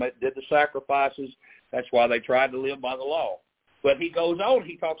why they did the sacrifices. That's why they tried to live by the law. But he goes on,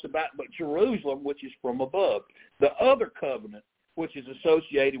 he talks about Jerusalem, which is from above. The other covenant, which is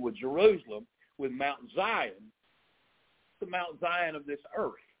associated with Jerusalem, with Mount Zion, the Mount Zion of this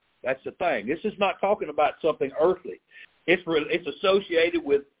earth. That's the thing. This is not talking about something earthly. It's associated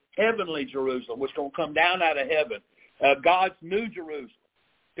with heavenly Jerusalem, which is going to come down out of heaven, God's new Jerusalem.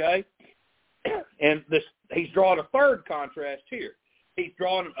 Okay? And he's drawn a third contrast here. He's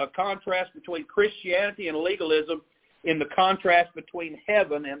drawn a contrast between Christianity and legalism in the contrast between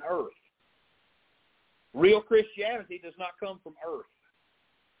heaven and earth. Real Christianity does not come from earth.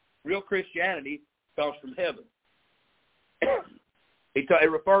 Real Christianity comes from heaven. It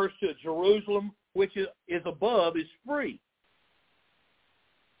refers to Jerusalem, which is above, is free.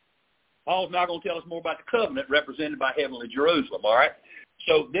 Paul's not going to tell us more about the covenant represented by heavenly Jerusalem, all right?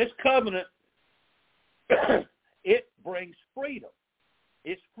 So this covenant, it brings freedom.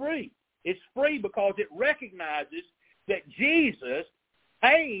 It's free. It's free because it recognizes that Jesus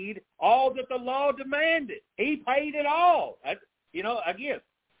paid all that the law demanded. He paid it all. Again,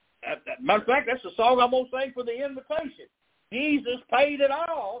 matter of fact, that's the song I'm going to sing for the invitation. Jesus paid it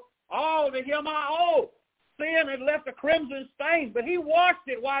all to him I owe. Sin had left a crimson stain, but he washed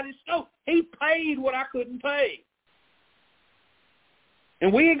it white as snow. He paid what I couldn't pay.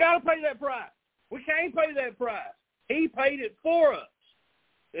 And we ain't got to pay that price. We can't pay that price. He paid it for us.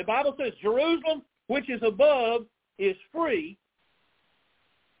 The Bible says Jerusalem, which is above, is free.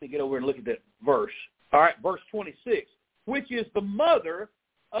 Let me get over and look at that verse. All right, verse 26, which is the mother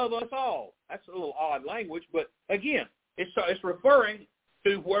of us all. That's a little odd language, but again, it's referring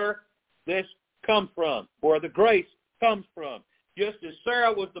to where this comes from, where the grace comes from. Just as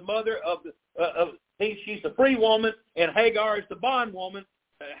Sarah was the mother she's the free woman, and Hagar is the bondwoman.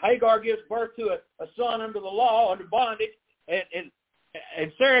 Hagar gives birth to a son under the law, under bondage, and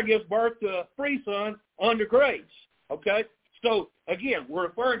Sarah gives birth to a free son under grace. Okay? So, again, we're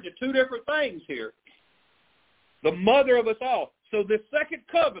referring to two different things here. The mother of us all. So this second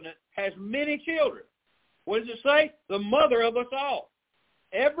covenant has many children. What does it say? The mother of us all.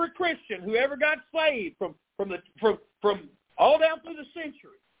 Every Christian who ever got saved from all down through the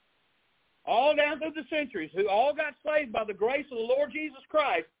centuries, who all got saved by the grace of the Lord Jesus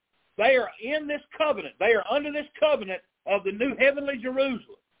Christ, they are in this covenant. They are under this covenant of the new heavenly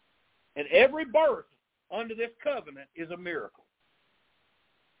Jerusalem. And every birth under this covenant is a miracle.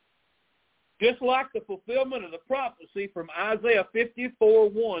 Just like the fulfillment of the prophecy from Isaiah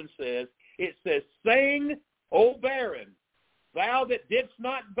 54:1 says, it says, "Sing, O barren, thou that didst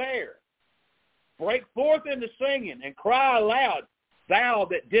not bear. Break forth into singing and cry aloud, thou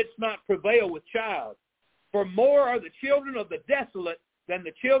that didst not prevail with child. For more are the children of the desolate than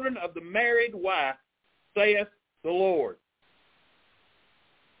the children of the married wife, saith the Lord."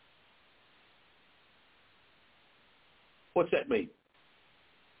 What's that mean?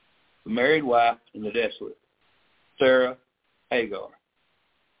 The married wife and the desolate. Sarah, Hagar.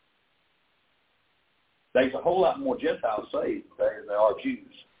 There's a whole lot more Gentiles saved there than there are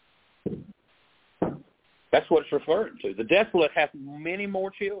Jews. That's what it's referring to. The desolate hath many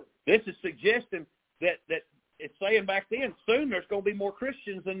more children. This is suggesting that it's saying back then, soon there's going to be more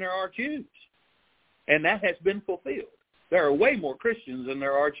Christians than there are Jews. And that has been fulfilled. There are way more Christians than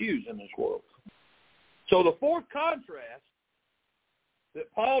there are Jews in this world. So the fourth contrast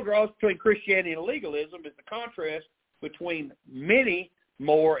that Paul draws between Christianity and legalism is the contrast between many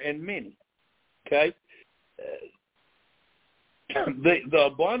more and many. Okay? The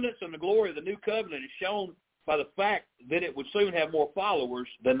abundance and the glory of the new covenant is shown by the fact that it would soon have more followers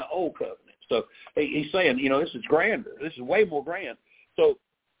than the old covenant. So he's saying, this is grander. This is way more grand. So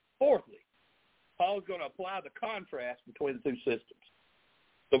fourthly, Paul's going to apply the contrast between the two systems.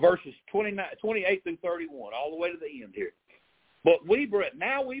 So verses 28 through 31, all the way to the end here. But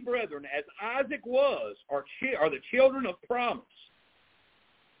now we brethren, as Isaac was, are the children of promise.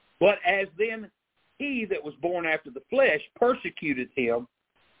 But as then he that was born after the flesh persecuted him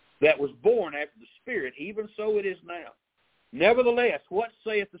that was born after the Spirit, even so it is now. Nevertheless, what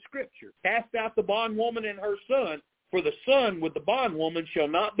saith the Scripture? Cast out the bondwoman and her son, for the son with the bondwoman shall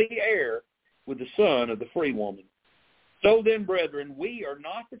not be heir with the son of the free woman. So then, brethren, we are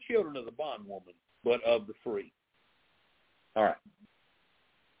not the children of the bondwoman, but of the free. All right.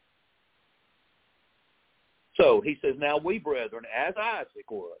 So he says, now we, brethren, as Isaac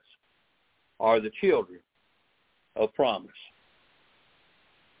was, are the children of promise.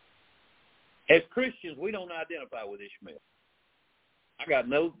 As Christians, we don't identify with Ishmael. I got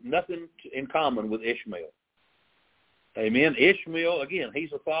nothing in common with Ishmael. Amen. Ishmael, again, he's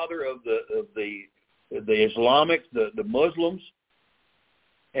the father of the Islamics, the Muslims,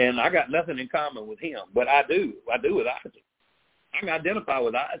 and I got nothing in common with him. But I do with Isaac. I can identify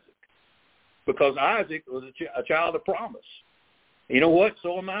with Isaac because Isaac was a child of promise. You know what?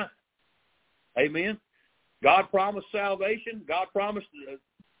 So am I. Amen. God promised salvation. God promised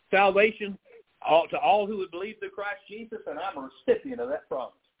salvation to all who would believe through Christ Jesus, and I'm a recipient of that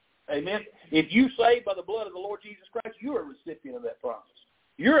promise. Amen. If you saved by the blood of the Lord Jesus Christ, you're a recipient of that promise.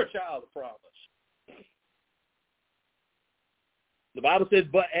 You're a child of promise. The Bible says,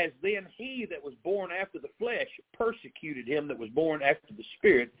 but as then he that was born after the flesh persecuted him that was born after the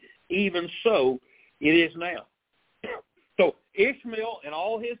Spirit, even so it is now. So Ishmael and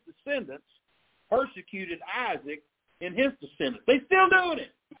all his descendants persecuted Isaac and his descendants. They're still doing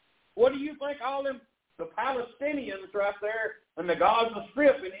it. What do you think all them, the Palestinians right there and the Gaza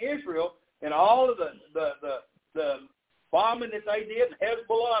Strip in Israel and all of the bombing that they did and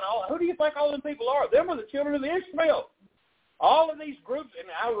Hezbollah and all, who do you think all them people are? Them are the children of Ishmael. All of these groups in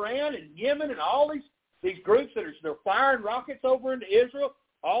Iran and Yemen and all these groups they're firing rockets over into Israel,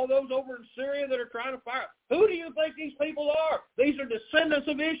 all those over in Syria that are trying to fire. Who do you think these people are? These are descendants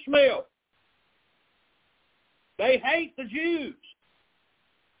of Ishmael. They hate the Jews.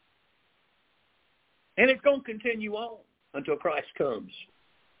 And it's going to continue on until Christ comes.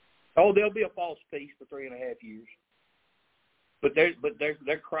 Oh, there'll be a false peace for 3.5 years. But there's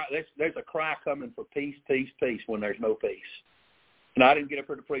a cry coming for peace, peace, peace when there's no peace. And I didn't get up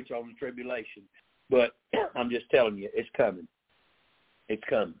here to preach on the tribulation, but I'm just telling you, it's coming. It's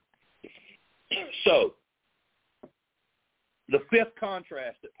coming. So, the fifth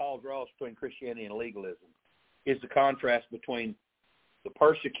contrast that Paul draws between Christianity and legalism is the contrast between the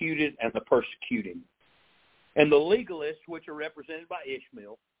persecuted and the persecuting. And the legalists, which are represented by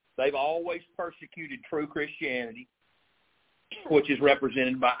Ishmael, they've always persecuted true Christianity, which is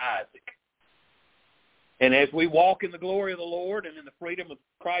represented by Isaac. And as we walk in the glory of the Lord and in the freedom of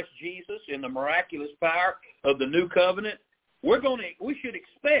Christ Jesus, in the miraculous power of the new covenant, we should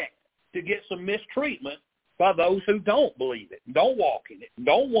expect to get some mistreatment by those who don't believe it, don't walk in it,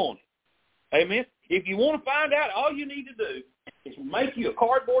 don't want it. Amen? If you want to find out, all you need to do is make you a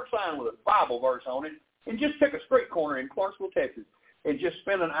cardboard sign with a Bible verse on it and just pick a street corner in Clarksville, Texas, and just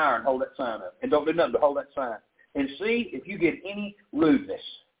spend an hour and hold that sign up. And don't do nothing but hold that sign. And see if you get any rudeness.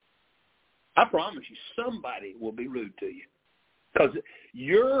 I promise you, somebody will be rude to you. Because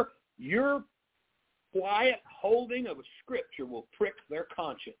your quiet holding of a scripture will prick their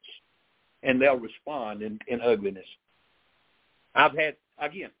conscience, and they'll respond in ugliness. I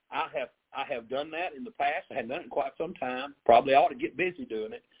have done that in the past. I haven't done it in quite some time. Probably ought to get busy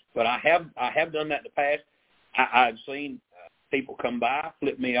doing it, but I have done that in the past. I've seen people come by,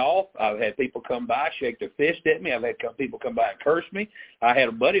 flip me off. I've had people come by, shake their fist at me. I've had people come by and curse me. I had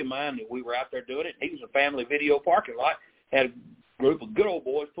a buddy of mine that we were out there doing it. He was in a family video parking lot. Had a group of good old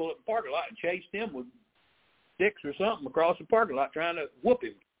boys pull up the parking lot and chased him with sticks or something across the parking lot trying to whoop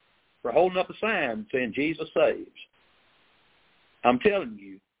him for holding up a sign saying Jesus saves. I'm telling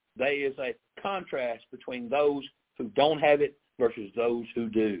you, there is a contrast between those who don't have it versus those who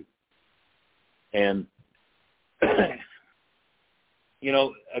do. And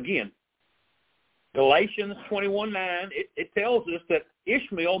again, Galatians 21:9, it tells us that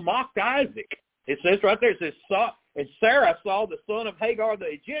Ishmael mocked Isaac. It says right there, it says, and Sarah saw the son of Hagar the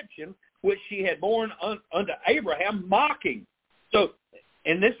Egyptian, which she had borne unto Abraham, mocking. So,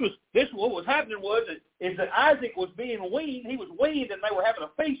 and what was happening is that Isaac was being weaned. He was weaned, and they were having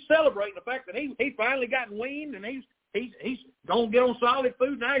a feast celebrating the fact that he finally gotten weaned, and he's going to get on solid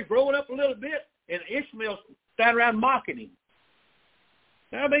food. Now he's growing up a little bit, and Ishmael's standing around mocking him.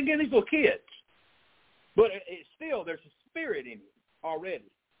 Now I've been getting these little kids. But it's still, there's a spirit in it already.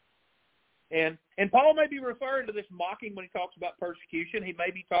 And Paul may be referring to this mocking when he talks about persecution. He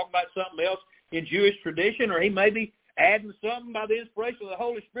may be talking about something else in Jewish tradition, or he may be adding something by the inspiration of the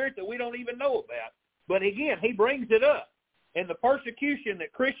Holy Spirit that we don't even know about. But again, he brings it up. And the persecution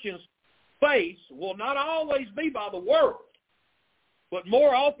that Christians face will not always be by the world. But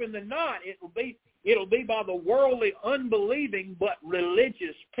more often than not, it'll be by the worldly, unbelieving, but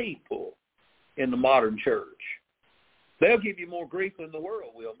religious people in the modern church. They'll give you more grief than the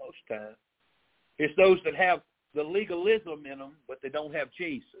world will most times. It's those that have the legalism in them, but they don't have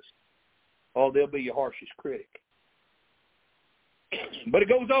Jesus. Oh, they'll be your harshest critic. But it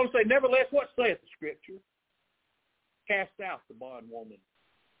goes on to say, nevertheless, what saith the Scripture? Cast out the bondwoman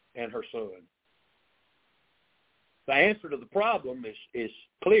and her son. The answer to the problem is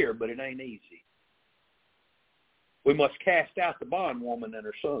clear, but it ain't easy. We must cast out the bondwoman and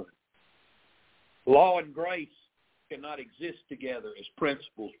her son. Law and grace cannot exist together as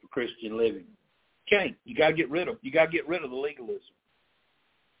principles for Christian living. Can't. You got to get rid of the legalism.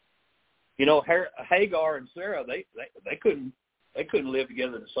 Hagar and Sarah, they couldn't live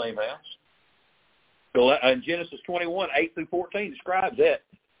together in the same house. In Genesis 21:8-14 describes that.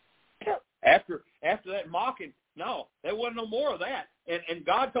 After that mocking, no, there wasn't no more of that. And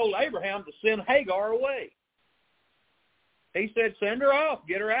God told Abraham to send Hagar away. He said, send her off,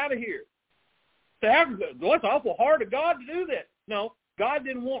 get her out of here. It's awful hard of God to do that. No, God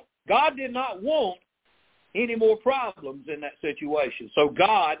did not want any more problems in that situation. So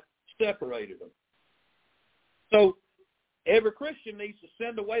God separated them. So every Christian needs to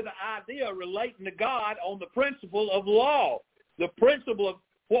send away the idea relating to God on the principle of law, the principle of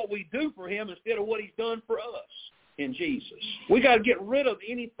what we do for him instead of what he's done for us in Jesus. We got to get rid of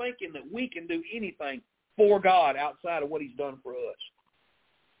any thinking that we can do anything for God outside of what he's done for us.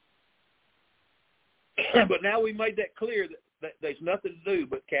 But now we made that clear that there's nothing to do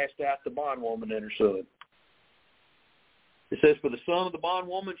but cast out the bondwoman and her son. It says, for the son of the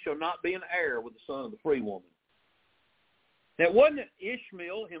bondwoman shall not be an heir with the son of the free woman. Now, it wasn't that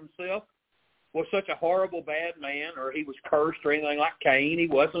Ishmael himself was such a horrible, bad man, or he was cursed or anything like Cain. He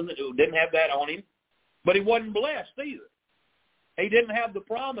didn't have that on him. But he wasn't blessed either. He didn't have the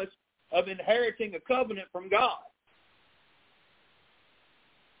promise of inheriting a covenant from God.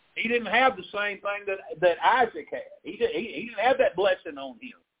 He didn't have the same thing that Isaac had. He didn't have that blessing on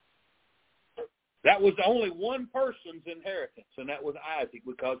him. That was only one person's inheritance, and that was Isaac,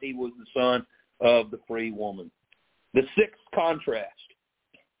 because he was the son of the free woman. The sixth contrast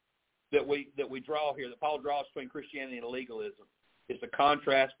that we draw here, that Paul draws between Christianity and legalism, is the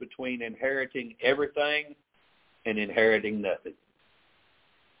contrast between inheriting everything and inheriting nothing.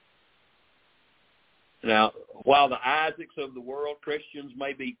 Now, while the Isaacs of the world, Christians,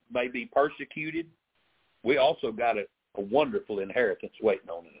 may be persecuted, we also got a wonderful inheritance waiting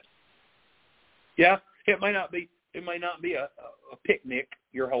on us. Yeah, it may not be a picnic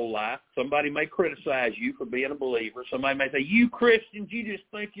your whole life. Somebody may criticize you for being a believer. Somebody may say, you Christians, you just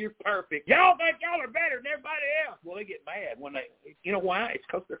think you're perfect. Y'all think y'all are better than everybody else. Well, they get mad when you know why? It's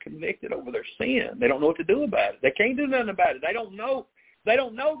because they're convicted over their sin. They don't know what to do about it. They can't do nothing about it. They don't know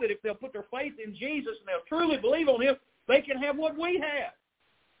that if they'll put their faith in Jesus and they'll truly believe on him, they can have what we have.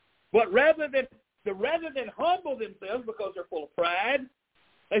 But rather than humble themselves because they're full of pride,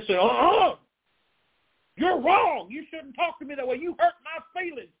 they say, you're wrong. You shouldn't talk to me that way. You hurt my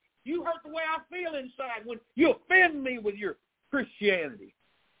feelings. You hurt the way I feel inside when you offend me with your Christianity.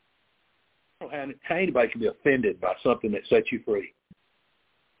 I don't know how anybody can be offended by something that sets you free.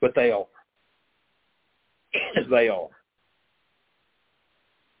 But they are. They are.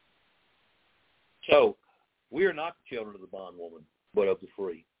 So, we are not the children of the bondwoman, but of the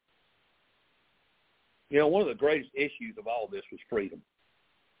free. You know, one of the greatest issues of all this was freedom.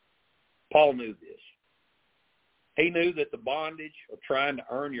 Paul knew this. He knew that the bondage of trying to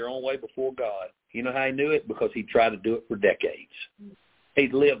earn your own way before God, you know how he knew it? Because he tried to do it for decades.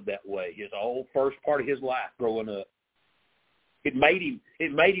 He'd lived that way his whole first part of his life growing up. It made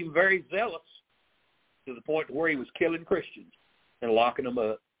him very zealous to the point where he was killing Christians and locking them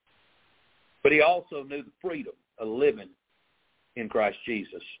up. But he also knew the freedom of living in Christ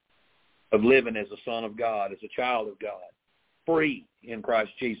Jesus, of living as a son of God, as a child of God, free in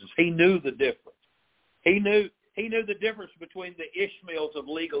Christ Jesus. He knew the difference. He knew the difference between the Ishmaels of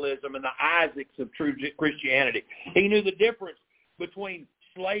legalism and the Isaacs of true Christianity. He knew the difference between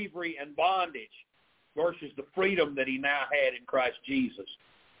slavery and bondage versus the freedom that he now had in Christ Jesus.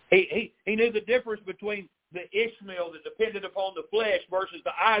 He knew the difference between the Ishmael that depended upon the flesh versus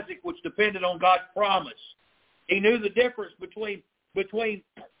the Isaac which depended on God's promise. He knew the difference between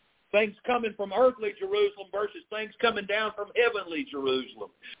things coming from earthly Jerusalem versus things coming down from heavenly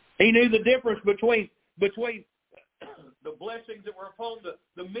Jerusalem. He knew the difference between the blessings that were upon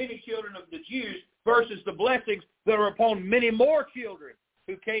the many children of the Jews versus the blessings that are upon many more children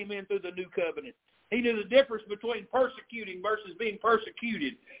who came in through the new covenant. He knew the difference between persecuting versus being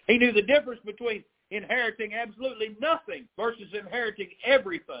persecuted. He knew the difference between inheriting absolutely nothing versus inheriting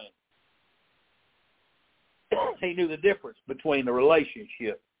everything. He knew the difference between a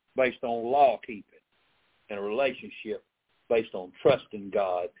relationship based on law-keeping and a relationship based on trusting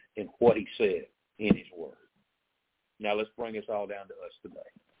God in what he said in his word. Now let's bring us all down to us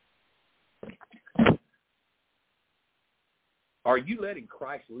today. Are you letting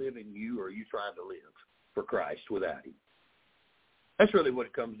Christ live in you, or are you trying to live for Christ without him? That's really what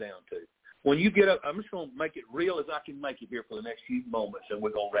it comes down to. When you get up, I'm just going to make it real as I can make it here for the next few moments, and we're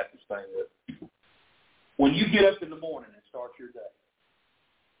going to wrap this thing up. When you get up in the morning and start your day,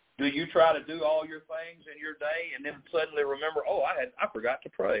 do you try to do all your things in your day and then suddenly remember, I forgot to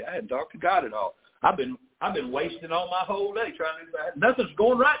pray. I hadn't talked to God at all. I've been wasting all my whole day trying to do that. Nothing's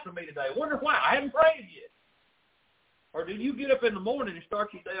going right for me today. I wonder why. I haven't prayed yet. Or do you get up in the morning and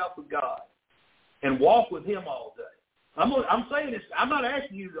start your day off with God and walk with him all day? I'm saying this. I'm not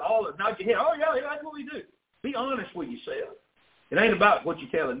asking you to all nod your head. Oh, yeah, that's what we do. Be honest with yourself. It ain't about what you're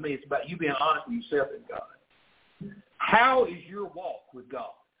telling me. It's about you being honest with yourself and God. How is your walk with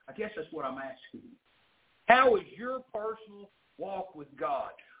God? I guess that's what I'm asking you. How is your personal walk with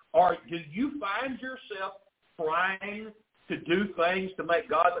God? Or do you find yourself trying to do things to make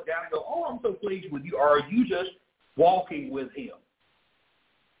God look down and go, oh, I'm so pleased with you? Or are you just walking with him?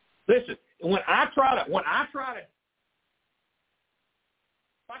 Listen, if I try to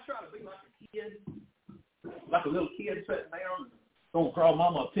be like a kid, like a little kid sitting there and going to draw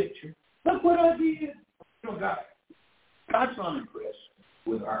Mama a picture. Look what I did. You know, God's not impressed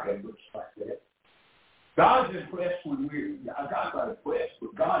with our efforts like that. God's impressed when God's not impressed,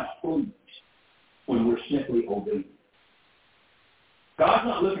 but God's pleased when we're simply obedient. God's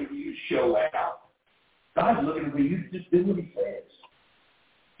not looking for you to show out. God's looking for you to just do what he says.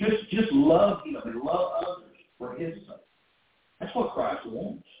 Just love him and love others for his sake. That's what Christ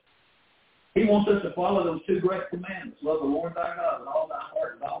wants. He wants us to follow those two great commandments. Love the Lord thy God with all thy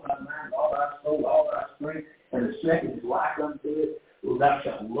heart, with all thy mind, with all thy soul, all thy strength. And the second is like unto it, thou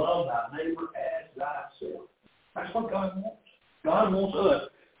shalt love thy neighbor as thyself. That's what God wants. God wants us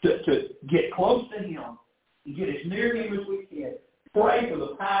to get close to him and get as near him as we can. Pray for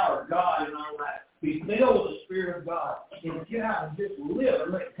the power of God in our life. Be filled with the Spirit of God. And get out and just live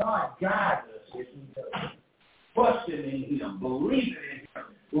and let God guide us as he does. Trusting in him, believing in him,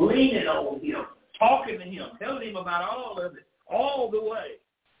 leaning on him, talking to him, telling him about all of it, all the way.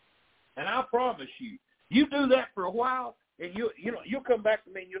 And I promise you, you do that for a while, and you'll come back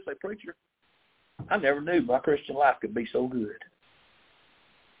to me and you'll say, preacher, I never knew my Christian life could be so good.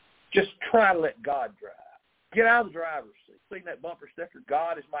 Just try to let God drive. Get out of the driver's seat. Seen that bumper sticker,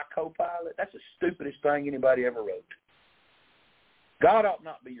 God is my co-pilot? That's the stupidest thing anybody ever wrote. God ought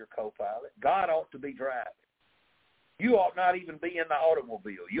not be your co-pilot. God ought to be driving. You ought not even be in the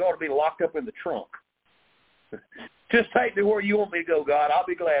automobile. You ought to be locked up in the trunk. Just take me where you want me to go, God. I'll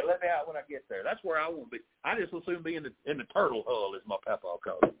be glad. Let me out when I get there. That's where I want to be. I just will soon be in the turtle hull, as my papa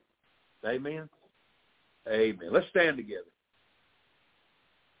called it. Amen? Amen. Let's stand together.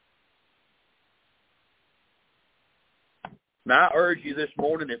 Now, I urge you this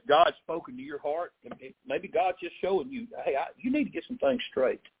morning, if God's spoken to your heart, maybe God's just showing you, hey, you need to get some things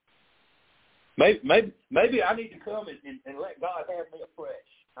straight. Maybe I need to come and let God have me afresh.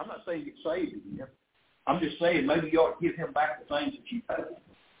 I'm not saying get saved again. I'm just saying maybe you ought to give him back the things that you paid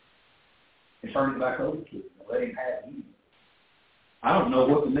and turn it back over to him and let him have you. I don't know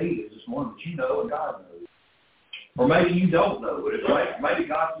what the need is this morning, but you know and God knows. Or maybe you don't know it. Maybe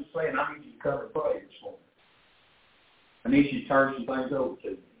God's just saying, I need you to come and pray this morning. I need you to turn some things over to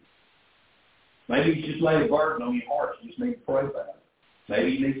me. Maybe you just lay a burden on your heart. You just need to pray about it.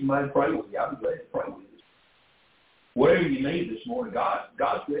 Maybe you need somebody to pray with you. I'll be glad to pray with you. Whatever you need this morning, God's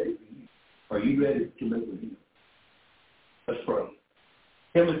ready for you. Are you ready to meet with him? Let's pray.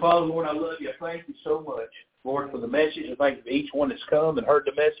 Heavenly Father, Lord, I love you. I thank you so much, Lord, for the message. I thank you for each one that's come and heard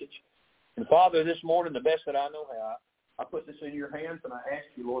the message. And Father, this morning, the best that I know how, I put this in your hands, and I ask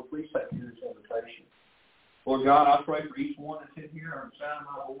you, Lord, please take me this invitation. Lord God, I pray for each one that's in here on the sound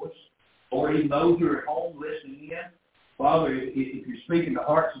of my voice. Lord, even those who are at home listening in, Father, if you're speaking to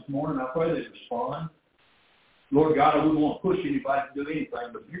hearts this morning, I pray they respond. Lord God, I wouldn't want to push anybody to do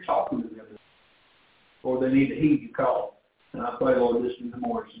anything, but if you're talking to them, Lord, they need to heed your call. And I pray, Lord, this in the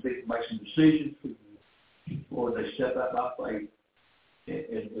morning, so they can make some decisions for you. Lord, they step out by faith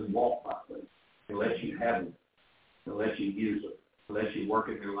and walk by faith. And let you have them. And let you use them. And let you work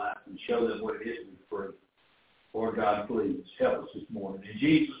in their life and show them what it is to be free. Lord God, please help us this morning. In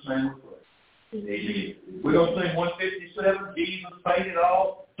Jesus' name we pray. Amen. We're going to sing 157, Jesus paid it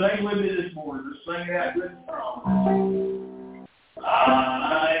all. Sing with me this morning. Let's sing that good song.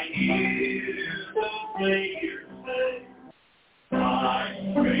 I hear the Savior say, my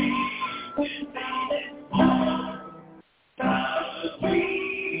strength is made more. God of me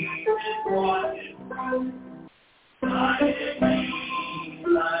is watching. I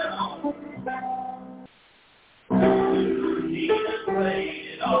am light on. Jesus paid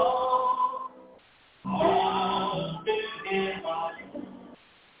it all. All to him I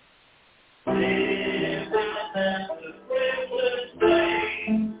live and the privilege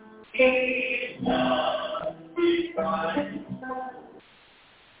day. He was Christ.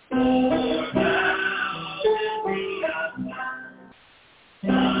 For now that we are not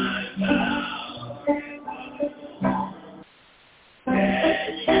now and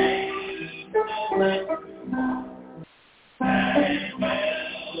shame no less and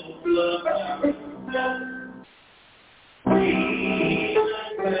well blood.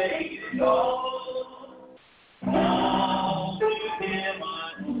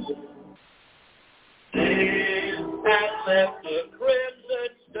 Left the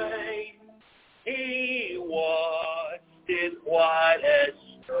crimson stain, he washed it white as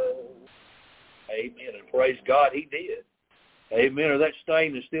snow. Amen. And praise God, he did. Amen. Or that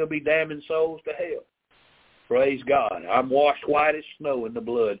stain will still be damning souls to hell. Praise God. I'm washed white as snow in the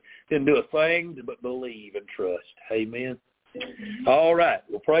blood. Didn't do a thing but believe and trust. Amen. All right.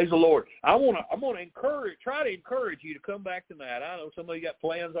 Well, praise the Lord. I'm gonna try to encourage you to come back tonight. I know some of you got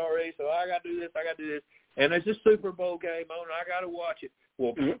plans already, so I got to do this, I got to do this. And there's a Super Bowl game on, and I got to watch it.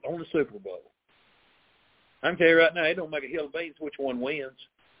 Well, on the Super Bowl. I can tell you right now, it don't make a hill of beans which one wins.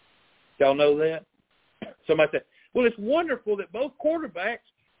 Y'all know that? Somebody said, well, it's wonderful that both quarterbacks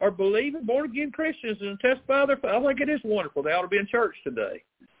are believing, born-again Christians and testify their faith. I think it is wonderful. They ought to be in church today.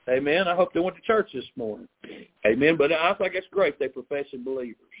 Amen. I hope they went to church this morning. Amen. But I think it's great they're professing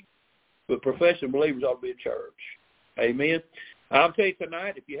believers. But professing believers ought to be in church. Amen. I'll tell you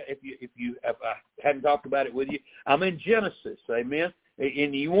tonight, if I hadn't talked about it with you, I'm in Genesis, amen.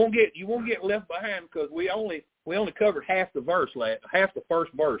 And you won't get left behind because we only covered half the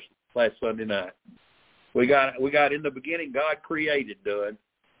first verse last Sunday night. We got in the beginning God created done,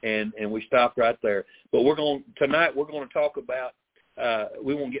 and we stopped right there. But tonight we're going to talk about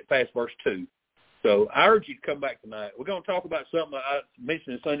we won't get past verse 2. So I urge you to come back tonight. We're going to talk about something I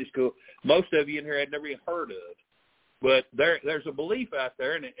mentioned in Sunday school. Most of you in here had never even heard of. But there's a belief out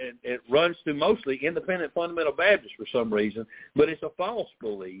there, and it runs through mostly independent fundamental Baptists for some reason, but it's a false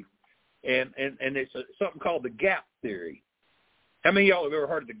belief, and it's something called the gap theory. How many of y'all have ever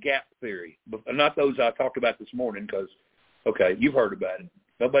heard of the gap theory? Not those I talked about this morning because, okay, you've heard about it.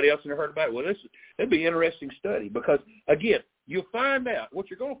 Nobody else has heard about it? Well, it'd be an interesting study because, again, you'll find out, what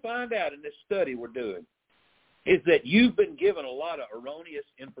you're going to find out in this study we're doing is that you've been given a lot of erroneous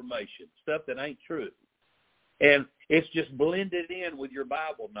information, stuff that ain't true. And it's just blended in with your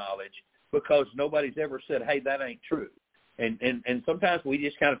Bible knowledge because nobody's ever said, hey, that ain't true. And sometimes we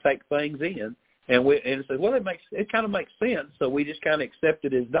just kind of take things in and say, well, it kind of makes sense, so we just kind of accept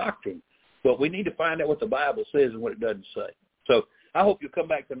it as doctrine. But we need to find out what the Bible says and what it doesn't say. So I hope you'll come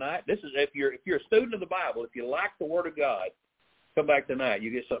back tonight. This is if you're a student of the Bible, if you like the Word of God, come back tonight.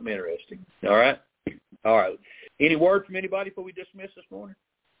 You get something interesting. All right? All right. Any word from anybody before we dismiss this morning?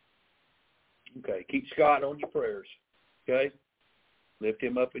 Okay, keep Scott on your prayers, okay? Lift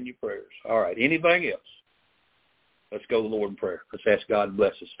him up in your prayers. All right, anything else? Let's go to the Lord in prayer. Let's ask God to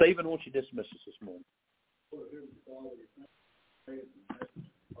bless us. Stephen, won't you dismiss us this morning?